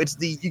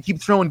 you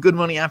keep throwing good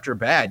money after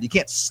bad. You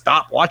can't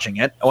stop watching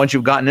it once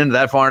you've gotten into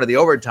that far into the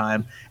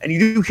overtime. And you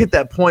do hit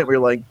that point where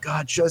you're like,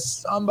 God,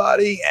 just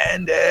somebody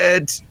end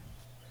it.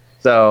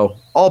 So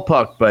all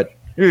puck, but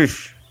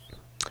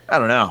I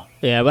don't know.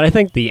 Yeah, but I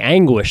think the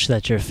anguish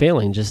that you're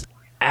feeling just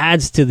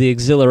adds to the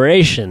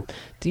exhilaration.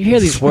 Do you hear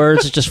these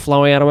words just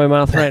flowing out of my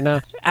mouth right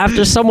now?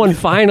 After someone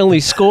finally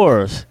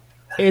scores,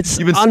 it's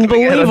You've been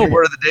unbelievable.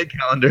 Word of the day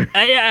calendar.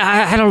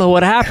 I don't know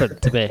what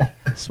happened to me.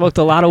 Smoked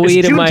a lot of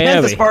weed in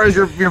Miami. As far as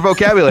your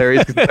vocabulary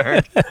is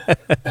concerned.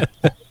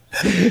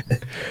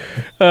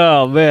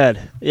 Oh man,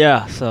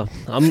 yeah. So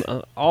I'm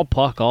all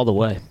puck all the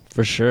way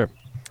for sure.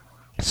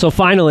 So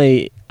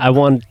finally, I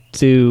want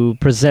to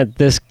present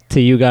this to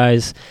you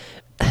guys.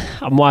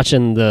 I'm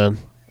watching the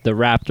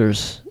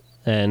Raptors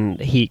and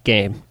Heat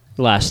game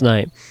last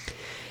night,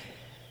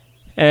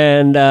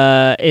 and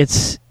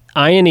it's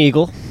Ian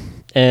Eagle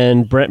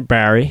and Brent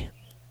Barry,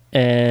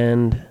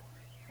 and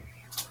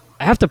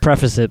I have to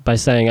preface it by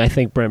saying I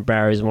think Brent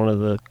Barry is one of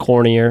the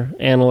cornier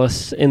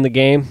analysts in the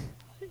game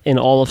in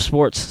all of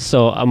sports,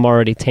 so I'm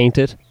already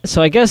tainted.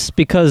 So I guess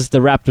because the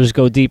Raptors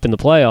go deep in the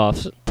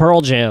playoffs,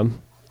 Pearl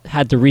Jam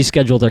had to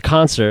reschedule their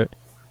concert.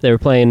 They were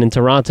playing in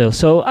Toronto,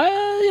 so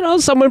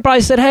someone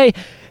probably said, hey,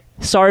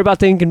 sorry about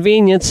the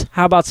inconvenience,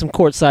 how about some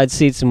courtside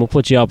seats and we'll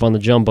put you up on the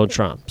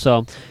Jumbotron.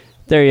 So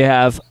there you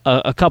have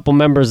a couple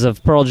members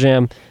of Pearl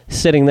Jam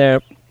sitting there,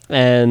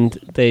 and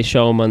they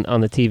show them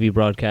on the TV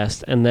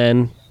broadcast, and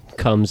then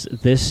comes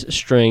this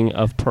string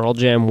of Pearl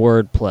Jam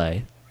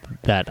wordplay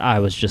that I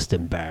was just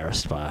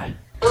embarrassed by.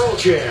 Pearl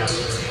Jam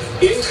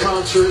in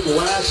concert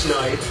last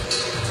night.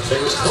 They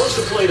were supposed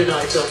to play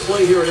tonight. They'll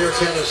play here at Air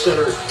Canada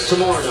Center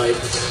tomorrow night.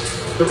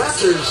 The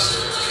Raptors,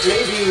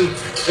 maybe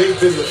they've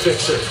been the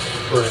fixer,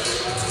 Brent.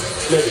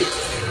 Maybe.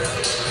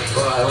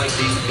 Well, I like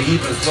the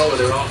even flow of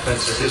their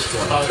offense at this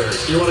point.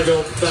 You want to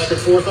go back and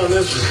forth on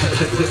this?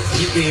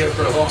 You've been here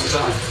for a long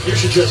time. You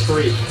should just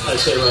breathe, I'd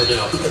say right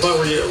now, if I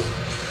were you.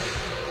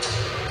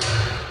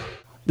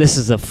 This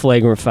is a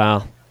flagrant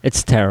foul.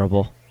 It's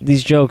terrible.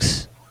 These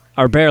jokes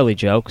are barely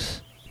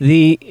jokes.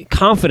 The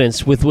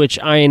confidence with which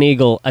Ian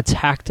Eagle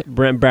attacked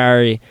Brent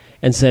Barry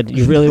and said,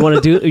 "You really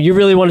want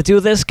to do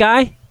this,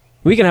 guy?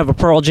 We can have a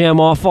Pearl Jam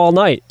off all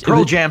night."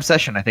 Pearl Jam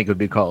session, I think it would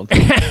be called.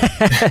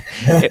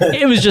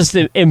 It was just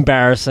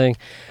embarrassing.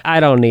 I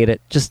don't need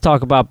it. Just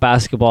talk about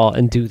basketball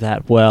and do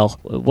that well.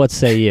 What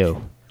say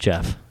you,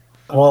 Jeff?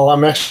 Well,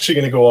 I'm actually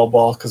going to go all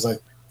ball because I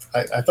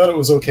thought it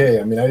was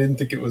okay. I mean, I didn't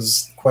think it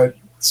was quite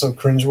so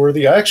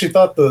cringeworthy. I actually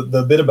thought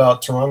the bit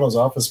about Toronto's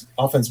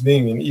offense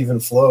being an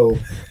even flow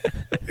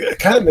it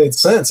kind of made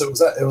sense. It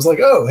was like,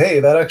 oh, hey,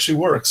 that actually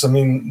works. I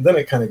mean, then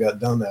it kind of got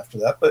dumb after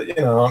that. But you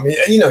can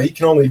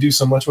only do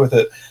so much with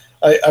it.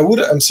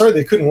 I'm sorry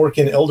they couldn't work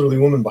in elderly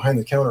women behind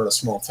the counter in a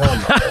small town.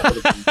 That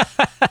would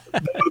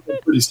have been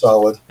pretty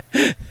solid.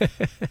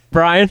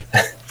 Brian?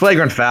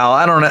 Flagrant foul.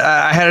 I don't know.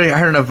 I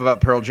heard enough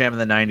about Pearl Jam in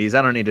the 90s.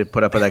 I don't need to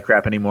put up with that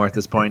crap anymore at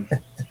this point.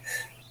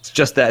 It's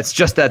just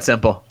that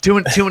simple. Too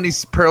much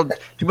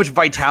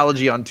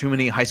Vitalogy on too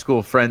many high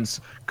school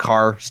friends'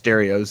 car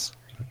stereos.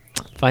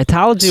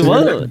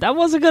 Vitalogy, that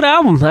was a good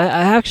album. I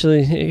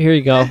actually, here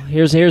you go.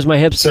 Here's my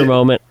hipster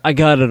moment. I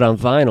got it on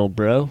vinyl,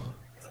 bro.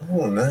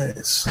 Oh,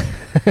 nice.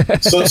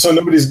 so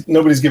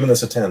nobody's giving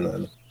us a 10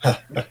 then.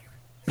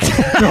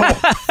 No,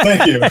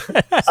 thank you.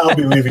 I'll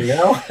be leaving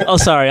now. Oh,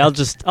 sorry. I'll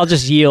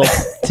just yield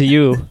to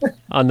you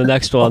on the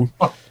next one.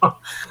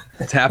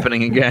 It's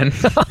happening again.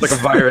 It's like a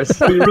virus.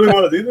 Do you really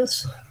want to do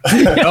this?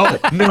 No.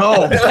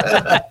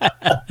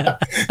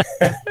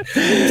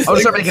 I'll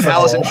start making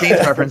Alice in Chains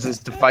references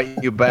to fight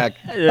you back.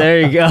 There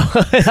you go.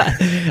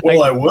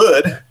 Well, I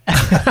would.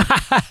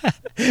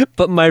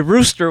 But my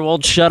rooster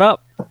won't shut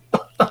up.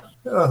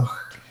 Oh.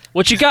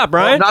 What you got,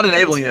 Brian? I'm not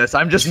enabling this.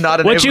 I'm just not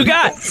enabling What you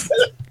got?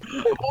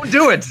 I won't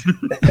do it.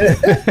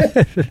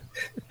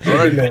 All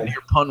right, man.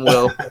 Your pun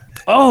will.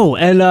 Oh,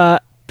 and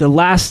the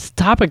last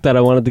topic that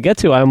I wanted to get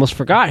to, I almost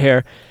forgot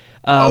here.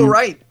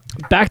 Right.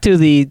 Back to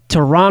the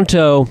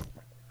Toronto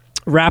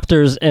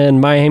Raptors and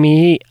Miami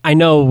Heat. I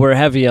know we're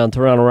heavy on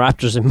Toronto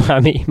Raptors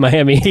and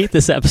Miami Heat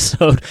this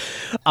episode.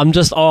 I'm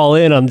just all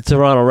in on the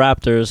Toronto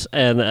Raptors,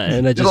 and I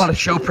did a lot of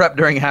show prep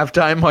during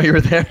halftime while you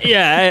were there.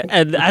 Yeah,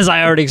 and as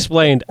I already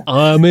explained,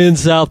 I'm in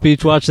South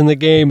Beach watching the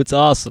game. It's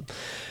awesome.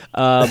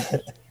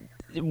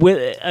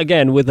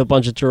 With a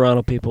bunch of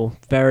Toronto people,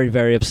 very,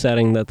 very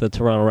upsetting that the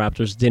Toronto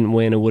Raptors didn't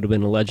win. It would have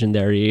been a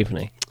legendary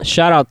evening.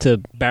 Shout out to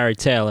Barry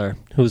Taylor,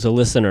 who's a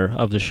listener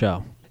of the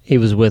show. He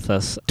was with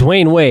us.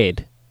 Dwyane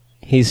Wade,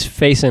 he's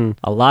facing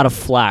a lot of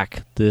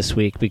flack this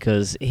week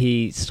because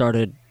he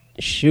started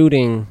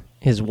shooting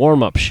his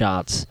warm-up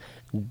shots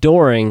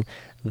during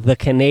the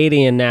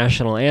Canadian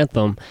National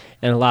Anthem,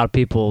 and a lot of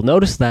people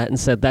noticed that and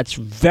said that's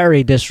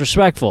very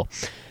disrespectful.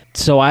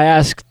 So I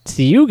asked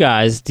to you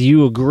guys, do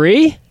you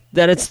agree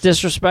that it's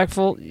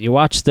disrespectful? You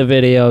watched the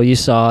video, you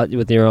saw it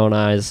with your own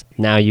eyes.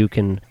 Now you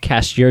can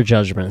cast your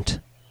judgment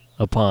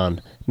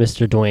upon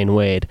Mr. Dwyane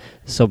Wade.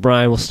 So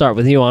Brian, we'll start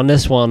with you on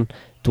this one.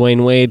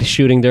 Dwyane Wade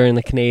shooting during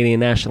the Canadian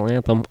National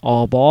Anthem,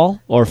 all ball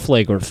or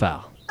flagrant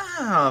foul?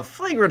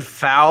 Flagrant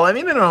foul. I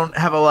mean, I don't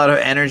have a lot of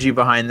energy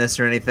behind this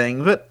or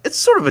anything, but it's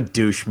sort of a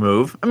douche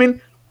move. I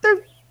mean,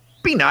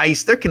 be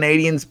nice. They're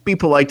Canadians. Be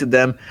polite to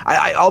them.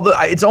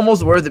 It's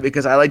almost worth it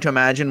because I like to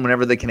imagine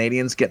whenever the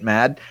Canadians get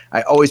mad,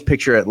 I always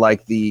picture it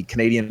like the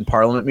Canadian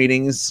Parliament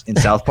meetings in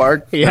South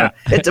Park. Yeah.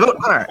 It's about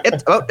honor.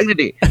 It's about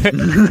dignity.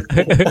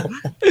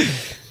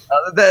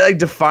 That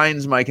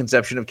defines my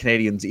conception of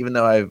Canadians, even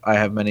though I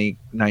have many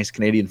nice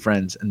Canadian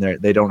friends, and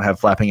they don't have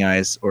flapping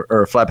eyes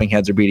or flapping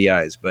heads or beady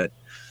eyes. But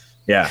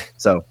yeah,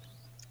 so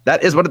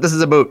that is what this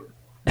is about,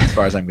 as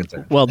far as I'm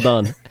concerned. Well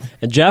done.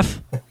 And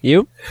Jeff,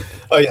 you?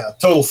 Oh, yeah,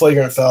 total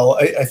flagrant foul.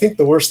 I think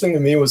the worst thing to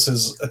me was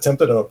his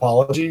attempt at an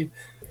apology.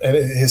 And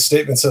his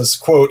statement says,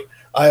 quote,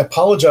 "I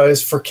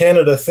apologize for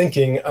Canada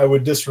thinking I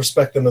would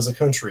disrespect them as a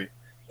country,"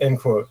 end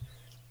quote.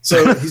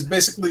 So he's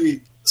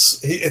basically,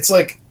 it's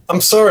like,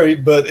 I'm sorry,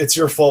 but it's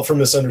your fault for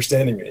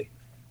misunderstanding me.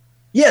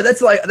 Yeah,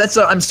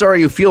 I'm sorry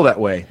you feel that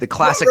way. The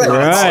classic.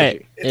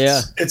 Right.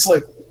 It's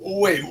like,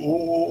 wait,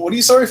 what are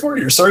you sorry for?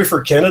 You're sorry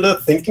for Canada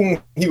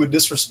thinking he would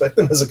disrespect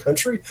them as a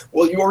country?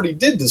 Well, you already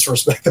did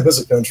disrespect them as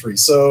a country.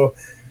 So,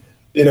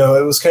 it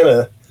was kind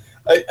of.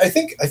 I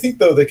think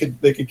though they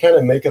could kind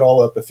of make it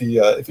all up if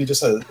he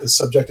just is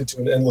subjected to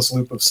an endless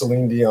loop of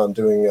Celine Dion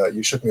doing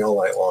 "You Shook Me All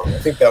Night Long." I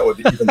think that would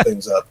even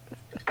things up.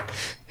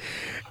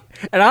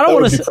 And I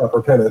don't want to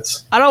proper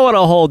penance. I don't want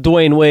to hold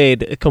Dwyane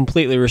Wade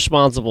completely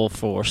responsible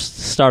for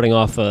starting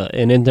off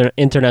an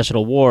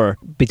international war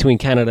between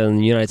Canada and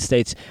the United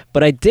States,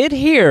 but I did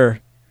hear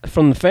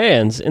from the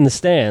fans in the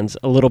stands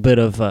a little bit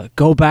of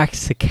 "Go back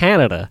to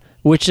Canada,"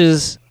 which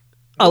is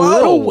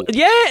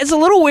it's a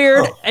little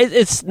weird.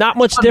 It's not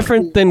much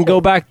different than "Go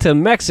back to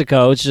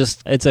Mexico."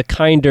 It's a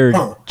kinder,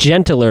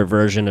 gentler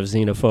version of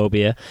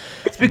xenophobia.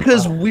 It's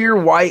because we're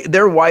white,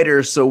 they're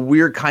whiter, so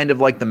we're kind of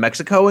like the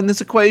Mexico in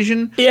this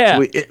equation. Yeah,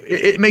 so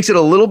it makes it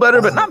a little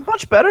better, but not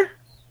much better.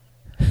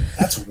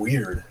 That's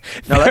weird.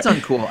 No, that's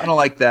uncool. I don't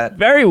like that.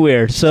 Very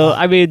weird. So,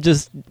 I mean,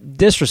 just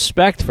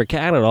disrespect for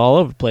Canada all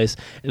over the place.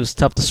 It was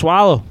tough to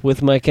swallow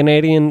with my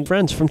Canadian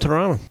friends from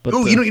Toronto. But,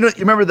 you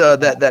remember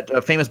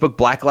that famous book,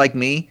 Black Like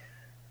Me?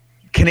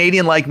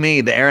 Canadian Like Me,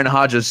 the Aaron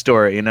Hodges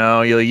story.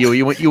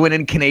 You went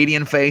in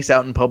Canadian face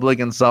out in public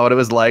and saw what it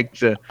was like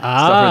to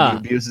suffer the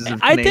abuses of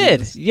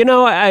Canadians. I did.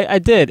 I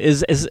did.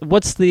 Is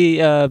what's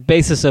the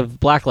basis of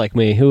Black Like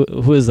Me? Who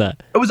is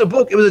that? It was a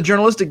book. It was a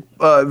journalistic,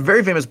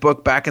 very famous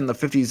book back in the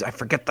 50s. I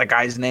forget the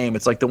guy's name.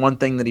 It's like the one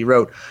thing that he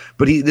wrote.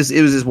 But it was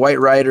this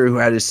white writer who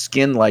had his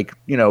skin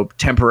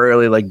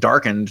temporarily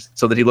darkened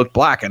so that he looked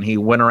black, and he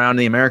went around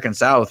the American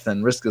South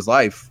and risked his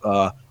life.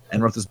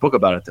 And wrote this book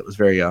about it that was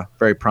very,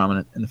 very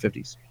prominent in the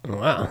 50s.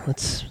 Wow,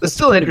 that's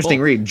still an interesting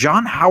read.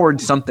 John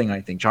Howard something, I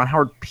think. John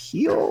Howard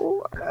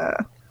Peel,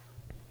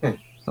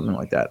 something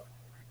like that.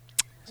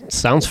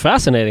 Sounds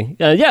fascinating.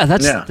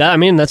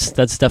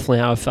 That's definitely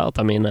how I felt.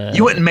 I mean,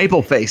 you went in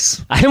maple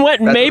face. I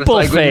went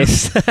maple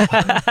face.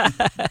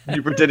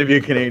 You pretend to be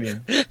a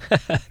Canadian.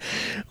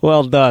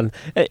 Well done.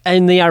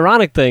 And the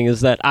ironic thing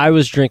is that I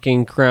was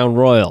drinking Crown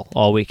Royal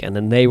all weekend,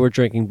 and they were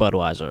drinking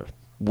Budweiser.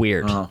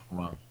 Weird. Oh,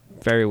 wow.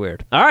 Very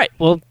weird. All right,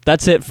 well,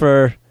 that's it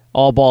for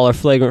all ball or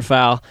flagrant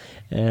foul,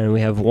 and we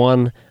have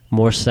one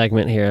more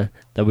segment here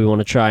that we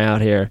want to try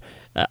out here.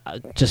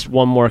 Just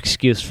one more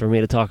excuse for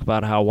me to talk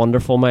about how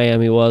wonderful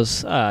Miami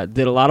was.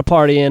 Did a lot of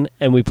partying,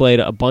 and we played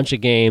a bunch of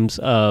games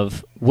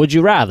of Would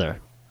You Rather.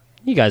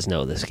 You guys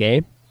know this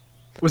game.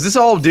 Was this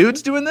all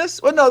dudes doing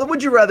this? Well, no, the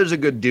Would You Rather is a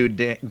good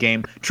dude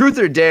game. Truth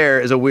or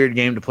Dare is a weird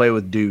game to play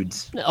with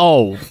dudes.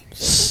 Oh,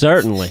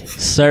 certainly.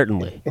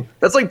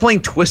 That's like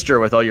playing Twister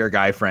with all your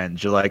guy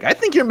friends. You're like, I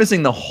think you're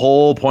missing the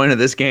whole point of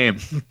this game.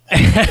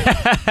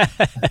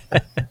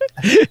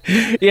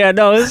 Yeah,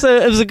 no, it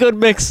was a good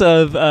mix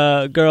of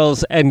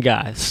girls and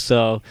guys.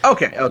 So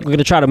okay. We're going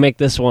to try to make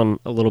this one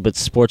a little bit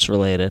sports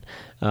related.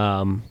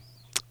 Why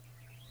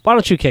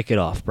don't you kick it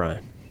off,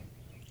 Brian?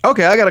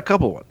 Okay, I got a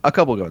couple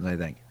good ones, I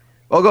think.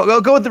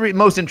 I'll go with the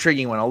most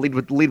intriguing one. I'll lead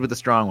with the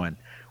strong one.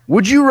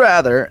 Would you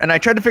rather, and I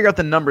tried to figure out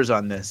the numbers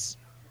on this,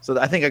 so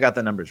I think I got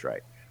the numbers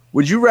right.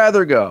 Would you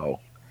rather go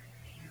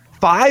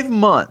 5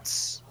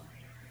 months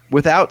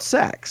without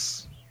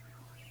sex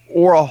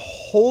or a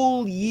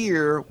whole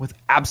year with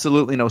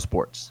absolutely no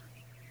sports?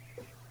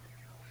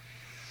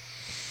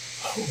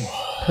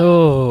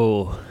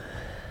 Oh,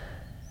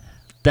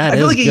 that is good. I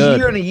feel like a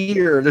year and a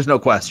year, there's no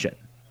question.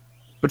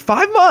 But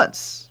 5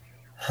 months.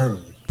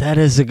 That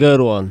is a good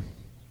one.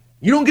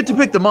 You don't get to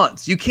pick the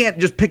months. You can't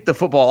just pick the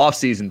football off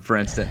season, for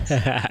instance.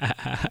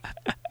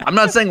 I'm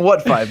not saying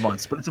what 5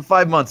 months, but it's a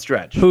 5 month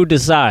stretch. Who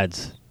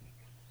decides?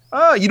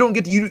 You don't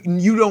get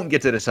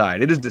to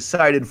decide. It is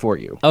decided for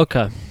you.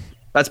 Okay.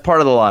 That's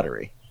part of the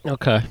lottery.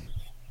 Okay.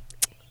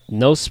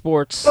 No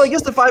sports. Well, I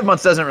guess the 5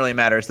 months doesn't really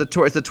matter. It's the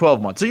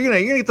 12 months. So you're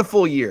gonna get the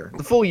full year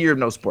of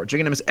no sports. You're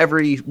gonna miss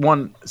every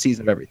one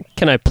season of everything.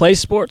 Can I play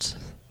sports?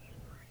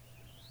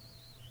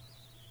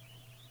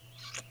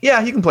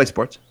 Yeah, you can play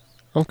sports.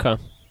 Okay.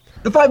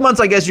 The 5 months,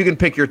 I guess you can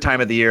pick your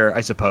time of the year, I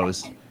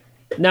suppose.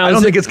 Now, I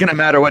don't think it's gonna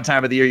matter what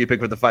time of the year you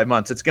pick for the 5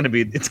 months. It's gonna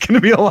be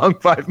a long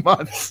 5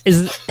 months.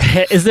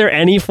 Is there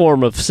any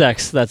form of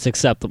sex that's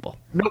acceptable?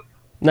 Nope.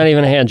 Not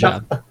even a hand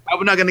job.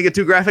 I'm not gonna get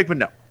too graphic, but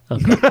no.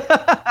 Okay.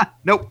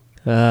 Nope.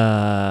 You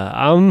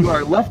I'm.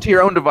 are left to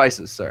your own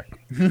devices, sir.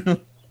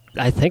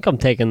 I think I'm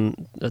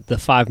taking the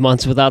 5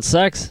 months without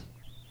sex.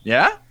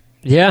 Yeah?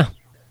 Yeah.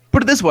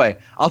 Put it this way.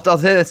 I'll tell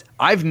you this.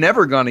 I've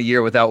never gone a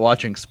year without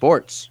watching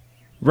sports.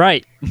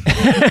 Right.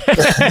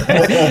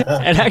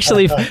 And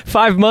actually,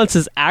 5 months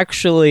is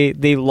actually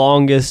the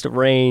longest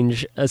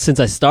range since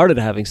I started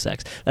having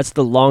sex. That's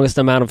the longest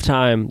amount of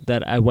time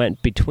that I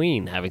went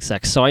between having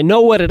sex. So I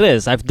know what it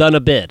is. I've done a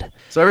bid.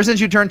 So ever since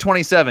you turned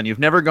 27, you've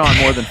never gone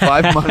more than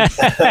 5 months.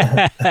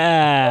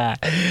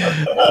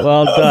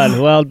 Well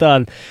done. Well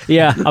done.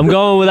 Yeah, I'm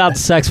going without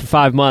sex for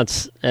 5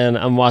 months, and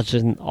I'm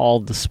watching all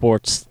the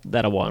sports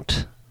that I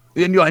want.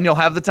 And you'll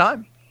have the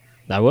time.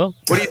 I will.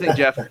 What do you think,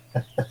 Jeff?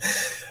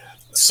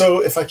 So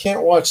if I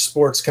can't watch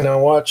sports, can I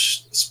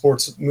watch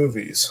sports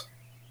movies?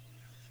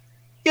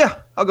 Yeah,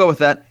 I'll go with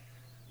that.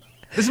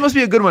 This must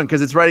be a good one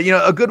because it's right.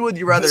 A good would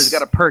you rather has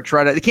got a perch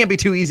right. It can't be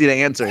too easy to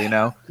answer.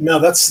 No,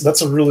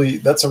 that's a really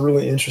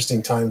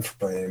interesting time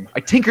frame. I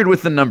tinkered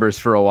with the numbers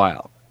for a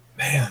while.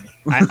 Man,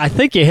 I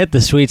think you hit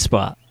the sweet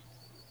spot.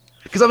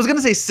 Because I was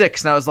gonna say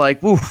 6, and I was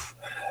like, "Oof,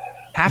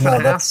 half and a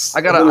half." That's I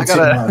a little too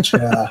gotta. much,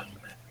 yeah.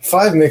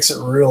 5 makes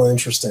it real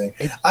interesting.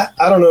 I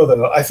don't know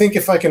though. I think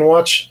if I can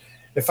watch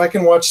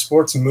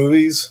sports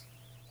movies,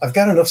 I've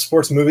got enough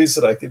sports movies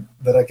that I could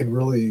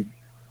really,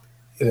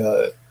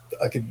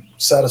 I could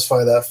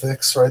satisfy that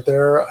fix right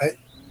there.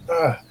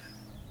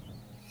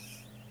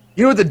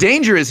 You know what the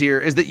danger is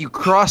here is that you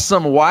cross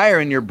some wire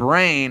in your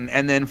brain,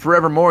 and then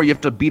forevermore you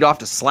have to beat off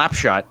to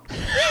Slapshot.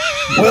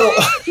 Well,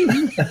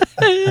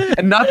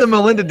 and not the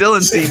Melinda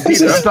Dillon scenes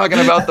either. I'm talking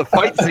about the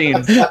fight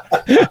scenes.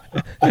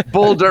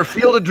 Boulder,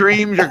 Field of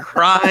Dreams, you're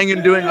crying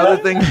and doing other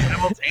things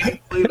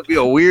simultaneously. It'll be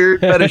a weird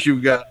fetish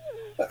you've got.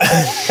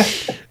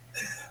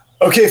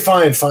 Okay,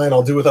 fine.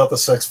 I'll do without the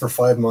sex for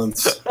 5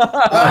 months. All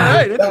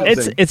right,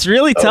 It's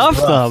really tough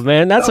though,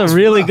 man. That's a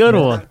really good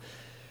one.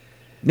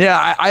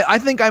 Yeah, I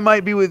think I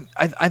might be with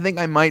I think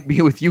I might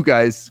be with you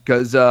guys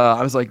because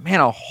I was like, man,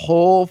 a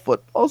whole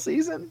football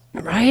season,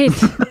 right?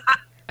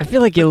 I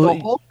feel like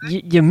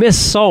you miss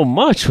so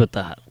much with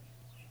that.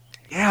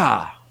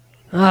 Yeah.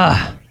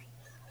 Ah.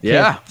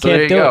 Yeah. So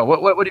there you go.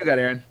 What do you got,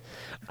 Aaron?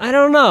 I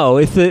don't know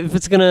if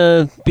it's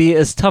gonna be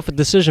as tough a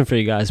decision for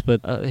you guys,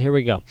 but here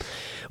we go.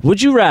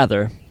 Would you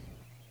rather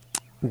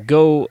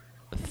go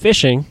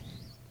fishing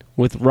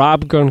with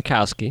Rob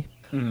Gronkowski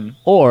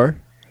or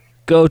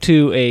go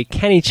to a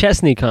Kenny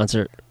Chesney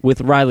concert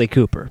with Riley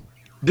Cooper?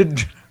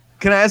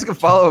 Can I ask a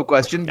follow-up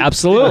question?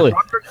 Absolutely. Did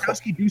Rob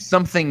Gronkowski do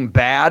something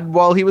bad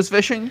while he was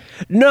fishing?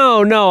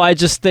 No. I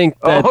just think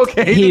that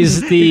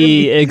he's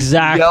the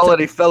exact. Yell at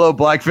a fellow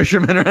black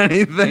fisherman or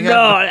anything?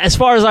 No, as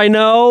far as I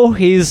know,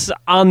 he's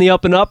on the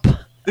up and up.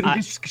 Did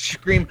he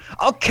scream,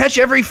 "I'll catch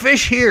every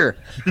fish here"?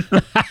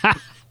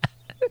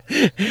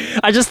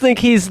 I just think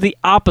he's the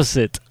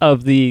opposite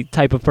of the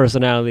type of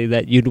personality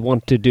that you'd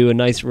want to do a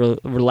nice,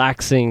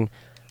 relaxing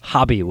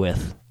hobby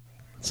with.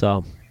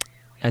 So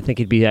I think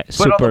he'd be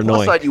super annoying. But on the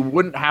annoying. plus side, you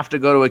wouldn't have to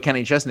go to a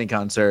Kenny Chesney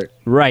concert.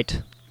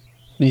 Right.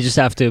 You just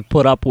have to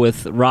put up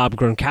with Rob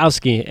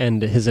Gronkowski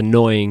and his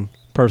annoying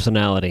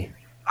personality.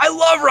 I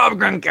love Rob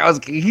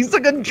Gronkowski. He's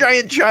like a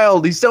giant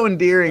child. He's so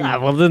endearing.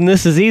 Well, then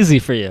this is easy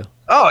for you.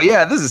 Oh,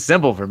 yeah, this is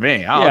simple for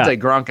me. I'll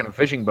take Gronk in a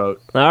fishing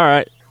boat. All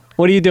right.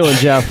 What are you doing,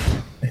 Jeff?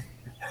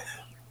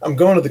 I'm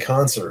going to the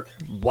concert.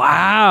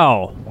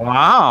 Wow.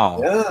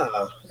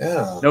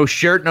 Yeah. No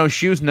shirt, no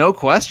shoes, no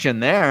question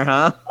there,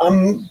 huh?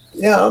 I'm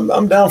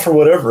down for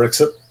whatever,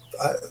 except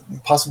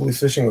possibly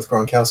fishing with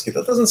Gronkowski.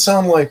 That doesn't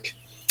sound like.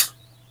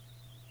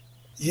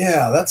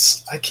 Yeah,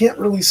 I can't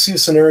really see a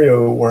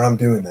scenario where I'm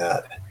doing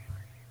that.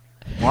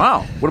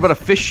 Wow. What about a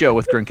fish show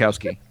with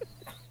Gronkowski?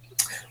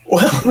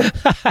 Well,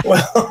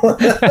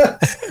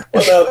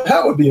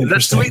 that would be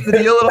interesting. Let's sweeten the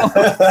deal a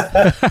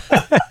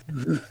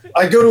little.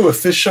 I go to a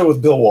fish show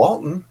with Bill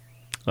Walton.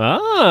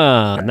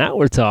 Ah, now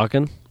we're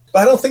talking.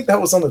 I don't think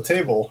that was on the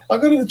table. I'll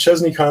go to the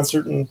Chesney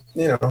concert and,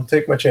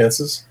 take my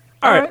chances.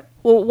 All right.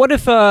 Well, what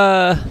if,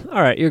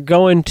 you're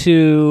going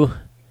to,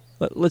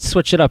 let's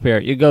switch it up here.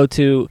 You go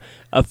to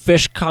a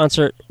fish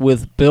concert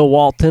with Bill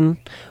Walton,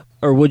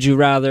 or would you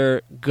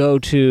rather go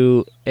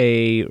to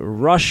a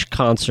Rush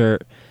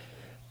concert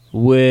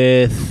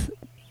with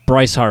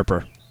Bryce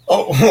Harper?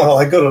 Oh, well,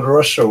 I go to the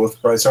Rush show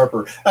with Bryce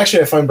Harper.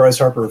 Actually, I find Bryce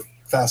Harper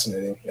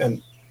fascinating,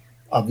 and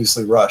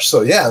obviously Rush.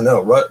 So,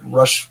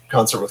 Rush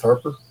concert with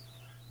Harper.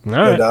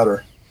 No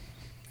doubter.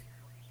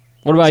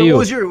 What about you? What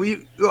was your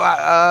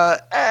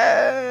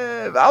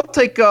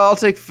I'll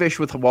take fish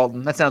with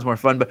Walton. That sounds more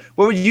fun. But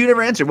what would you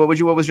never answer? What was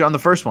you on the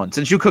first one?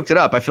 Since you cooked it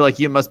up, I feel like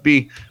you must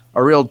be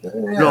a real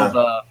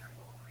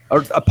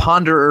a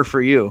ponderer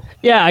for you.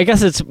 Yeah, I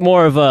guess it's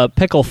more of a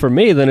pickle for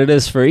me than it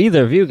is for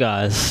either of you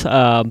guys,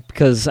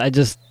 because I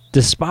just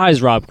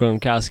despise Rob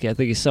Gronkowski. I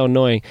think he's so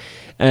annoying,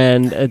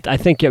 and I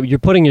think you're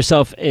putting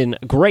yourself in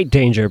great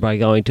danger by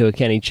going to a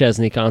Kenny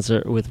Chesney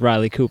concert with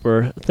Riley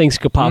Cooper. Things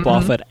could pop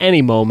off at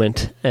any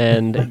moment,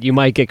 and you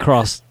might get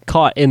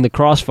caught in the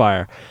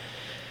crossfire.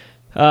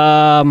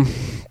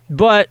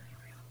 But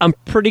I'm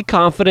pretty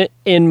confident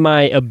in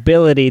my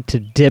ability to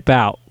dip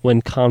out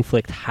when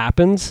conflict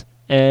happens.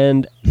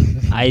 And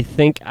I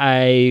think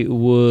I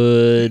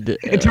would...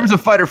 In terms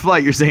of fight or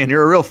flight, you're saying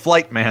you're a real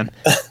flight man.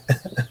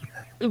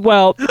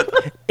 Well,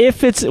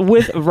 if it's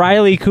with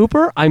Riley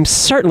Cooper, I'm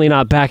certainly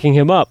not backing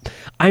him up.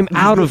 I'm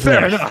out of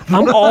there.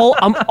 I'm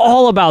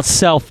all about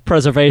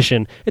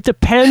self-preservation. It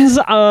depends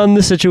on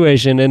the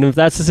situation, and if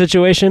that's the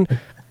situation,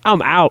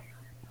 I'm out.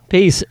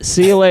 Peace.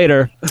 See you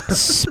later.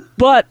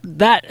 But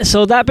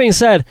that being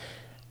said,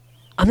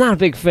 I'm not a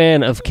big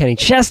fan of Kenny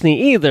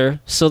Chesney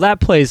either, so that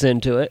plays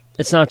into it.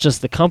 It's not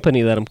just the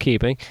company that I'm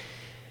keeping.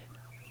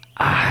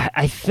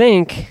 I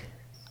think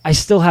I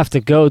still have to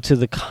go to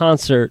the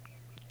concert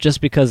just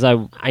because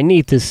I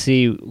need to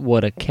see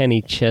what a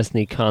Kenny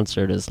Chesney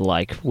concert is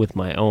like with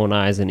my own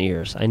eyes and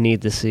ears. I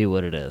need to see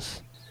what it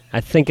is.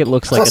 I think it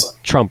looks like a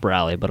Trump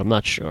rally, but I'm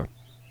not sure.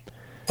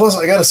 Plus,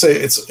 I gotta say,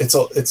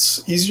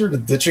 it's easier to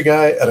ditch a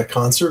guy at a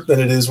concert than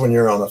it is when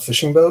you're on a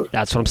fishing boat.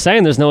 That's what I'm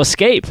saying. There's no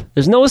escape.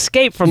 There's no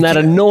escape from that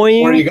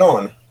annoying. Where are you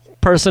going?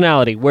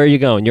 Personality. Where are you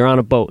going? You're on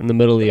a boat in the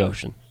middle of the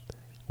ocean.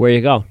 Where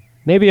you go?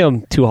 Maybe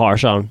I'm too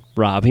harsh on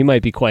Rob. He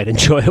might be quite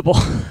enjoyable.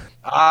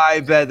 I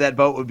bet that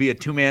boat would be a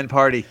two-man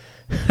party.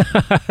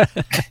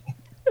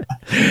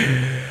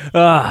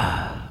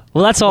 Well,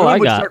 that's all I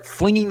would got. Start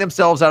flinging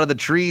themselves out of the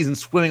trees and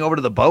swimming over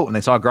to the boat when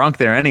they saw Gronk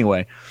there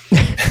anyway.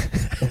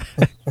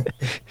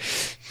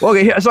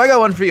 Okay, so I got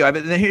one for you.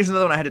 Here's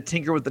another one I had to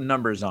tinker with the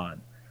numbers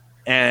on.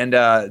 And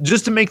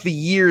just to make the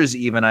years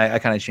even, I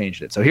kind of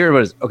changed it. So here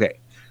it is. Okay.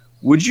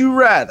 Would you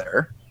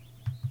rather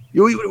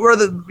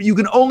you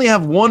can only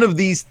have one of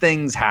these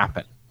things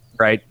happen,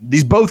 right?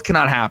 These both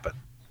cannot happen.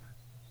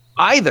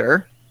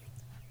 Either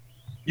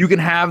you can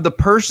have the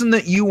person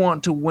that you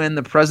want to win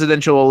the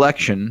presidential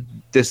election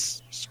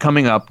this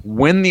coming up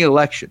win the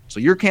election. So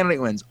your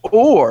candidate wins.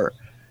 Or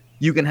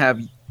you can have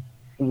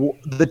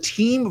the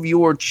team of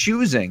your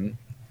choosing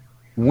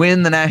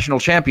win the national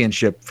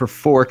championship for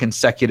 4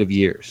 consecutive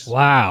years.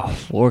 Wow,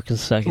 4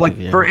 consecutive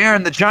years. For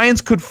Aaron, the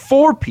Giants could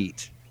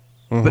four-peat,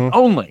 but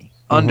only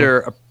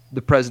under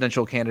the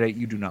presidential candidate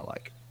you do not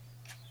like.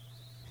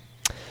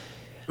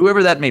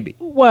 Whoever that may be.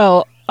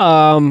 Well,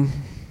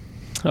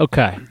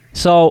 okay.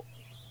 So,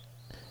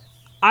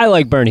 I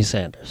like Bernie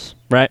Sanders,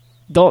 right?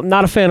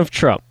 Not a fan of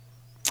Trump.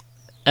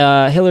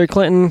 Hillary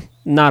Clinton,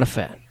 not a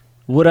fan.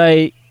 Would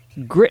I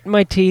grit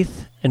my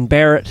teeth and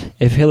bear it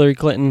if Hillary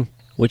Clinton,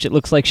 which it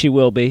looks like she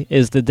will be,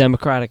 is the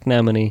Democratic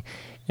nominee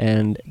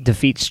and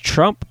defeats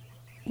Trump?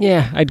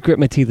 Yeah, I'd grit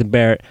my teeth and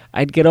bear it.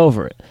 I'd get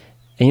over it.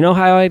 And you know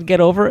how I'd get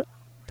over it?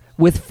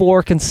 With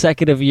 4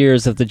 consecutive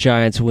years of the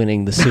Giants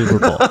winning the Super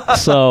Bowl.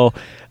 So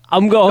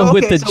I'm going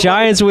with the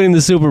Giants winning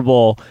the Super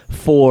Bowl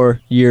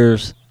 4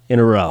 years in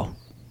a row.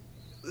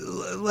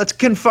 Let's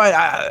confine.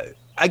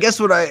 I guess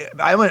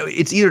I went.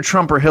 It's either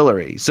Trump or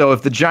Hillary. So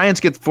if the Giants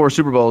get 4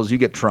 Super Bowls, you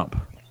get Trump.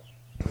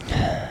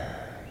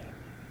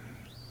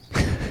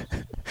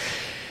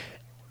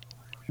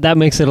 That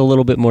makes it a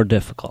little bit more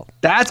difficult.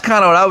 That's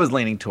kind of what I was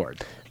leaning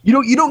toward.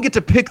 You don't get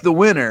to pick the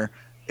winner.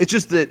 It's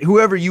just that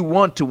whoever you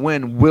want to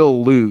win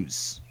will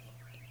lose.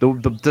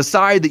 The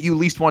side that you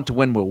least want to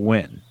win will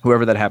win,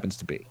 whoever that happens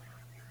to be.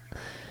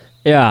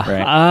 Yeah.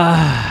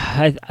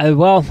 Right.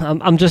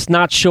 I'm just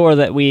not sure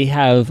that we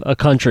have a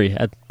country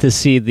to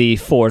see the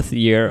 4th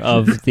year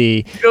of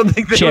the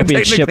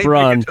championship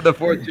run. To the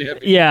 4th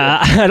championship. Yeah,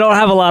 I don't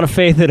have a lot of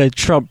faith in a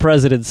Trump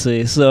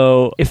presidency.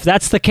 So if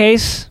that's the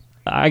case,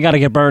 I got to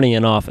get Bernie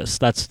in office.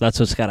 That's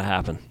what's got to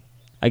happen.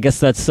 I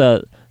guess that's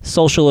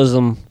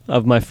socialism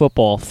of my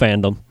football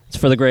fandom. It's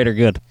for the greater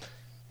good.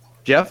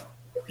 Jeff?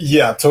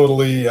 Yeah,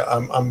 totally.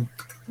 I'm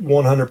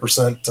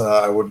 100%.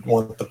 I would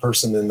want the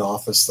person in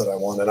office that I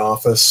want in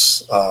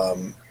office.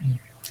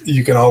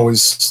 You can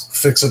always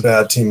fix a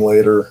bad team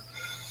later.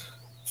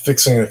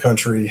 Fixing a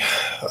country,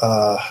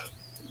 a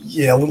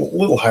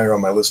little higher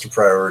on my list of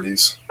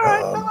priorities. All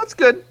right, that's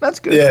good. That's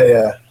good.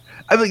 Yeah.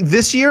 I think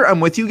this year I'm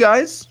with you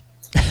guys.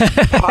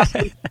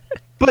 Possibly.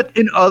 But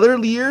in other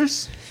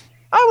years,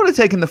 I would have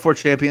taken the 4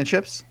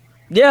 championships.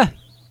 Yeah.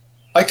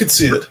 I could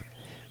see it,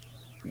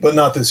 but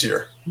not this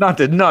year. No, not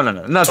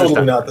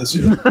totally not this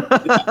year.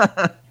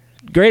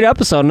 Great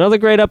episode. Another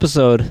great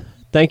episode.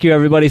 Thank you,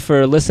 everybody,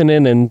 for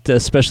listening, and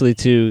especially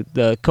to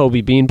the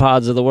Kobe Bean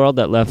Pods of the world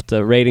that left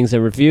ratings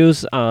and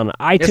reviews on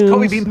iTunes. Yes,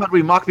 Kobe Bean Pod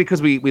we mock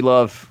because we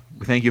love.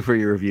 We thank you for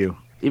your review,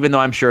 even though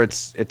I'm sure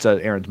it's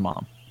Aaron's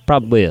mom.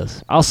 Probably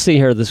is. I'll see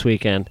her this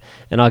weekend,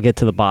 and I'll get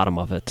to the bottom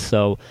of it.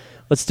 So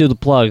let's do the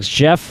plugs.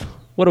 Jeff,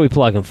 what are we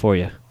plugging for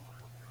you?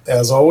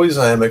 As always,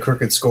 I am at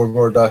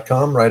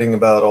crookedscoreboard.com writing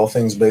about all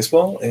things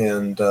baseball,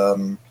 and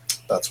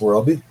that's where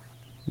I'll be.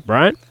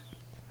 Brian?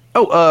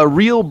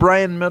 Real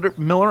Brian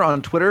Miller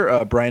on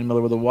Twitter, Brian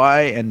Miller with a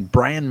Y, and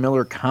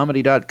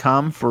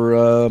BrianMillerComedy.com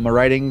for my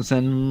writings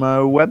and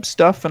my web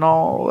stuff and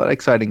all that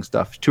exciting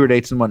stuff, tour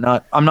dates and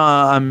whatnot.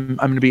 I'm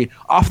going to be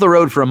off the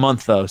road for a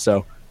month though, so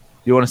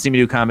if you want to see me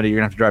do comedy, you're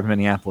going to have to drive to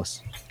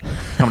Minneapolis.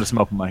 Come to some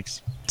open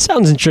mics.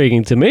 Sounds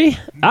intriguing to me.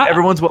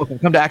 Everyone's welcome.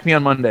 Come to Acme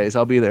on Mondays.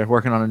 I'll be there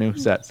working on a new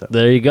set. So.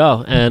 There you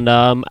go. And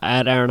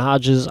at Aaron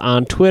Hodges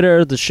on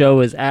Twitter. The show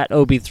is at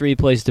OB3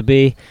 Place to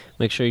Be.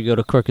 Make sure you go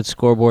to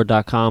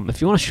crookedscoreboard.com.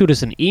 If you want to shoot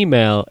us an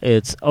email,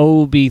 it's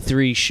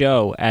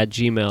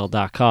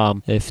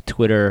ob3show@gmail.com if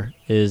Twitter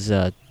is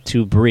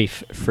too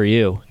brief for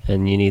you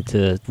and you need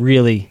to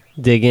really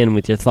dig in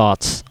with your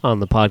thoughts on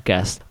the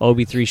podcast.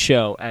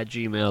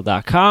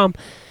 ob3show@gmail.com.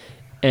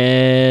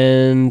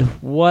 And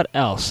what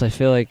else? I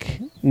feel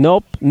like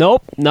nope,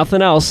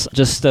 nothing else.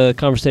 Just a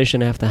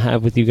conversation I have to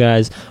have with you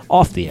guys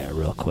off the air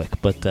real quick.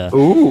 But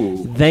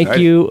thank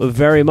you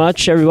very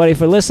much, everybody,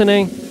 for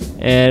listening,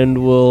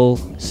 and we'll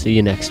see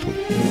you next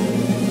week.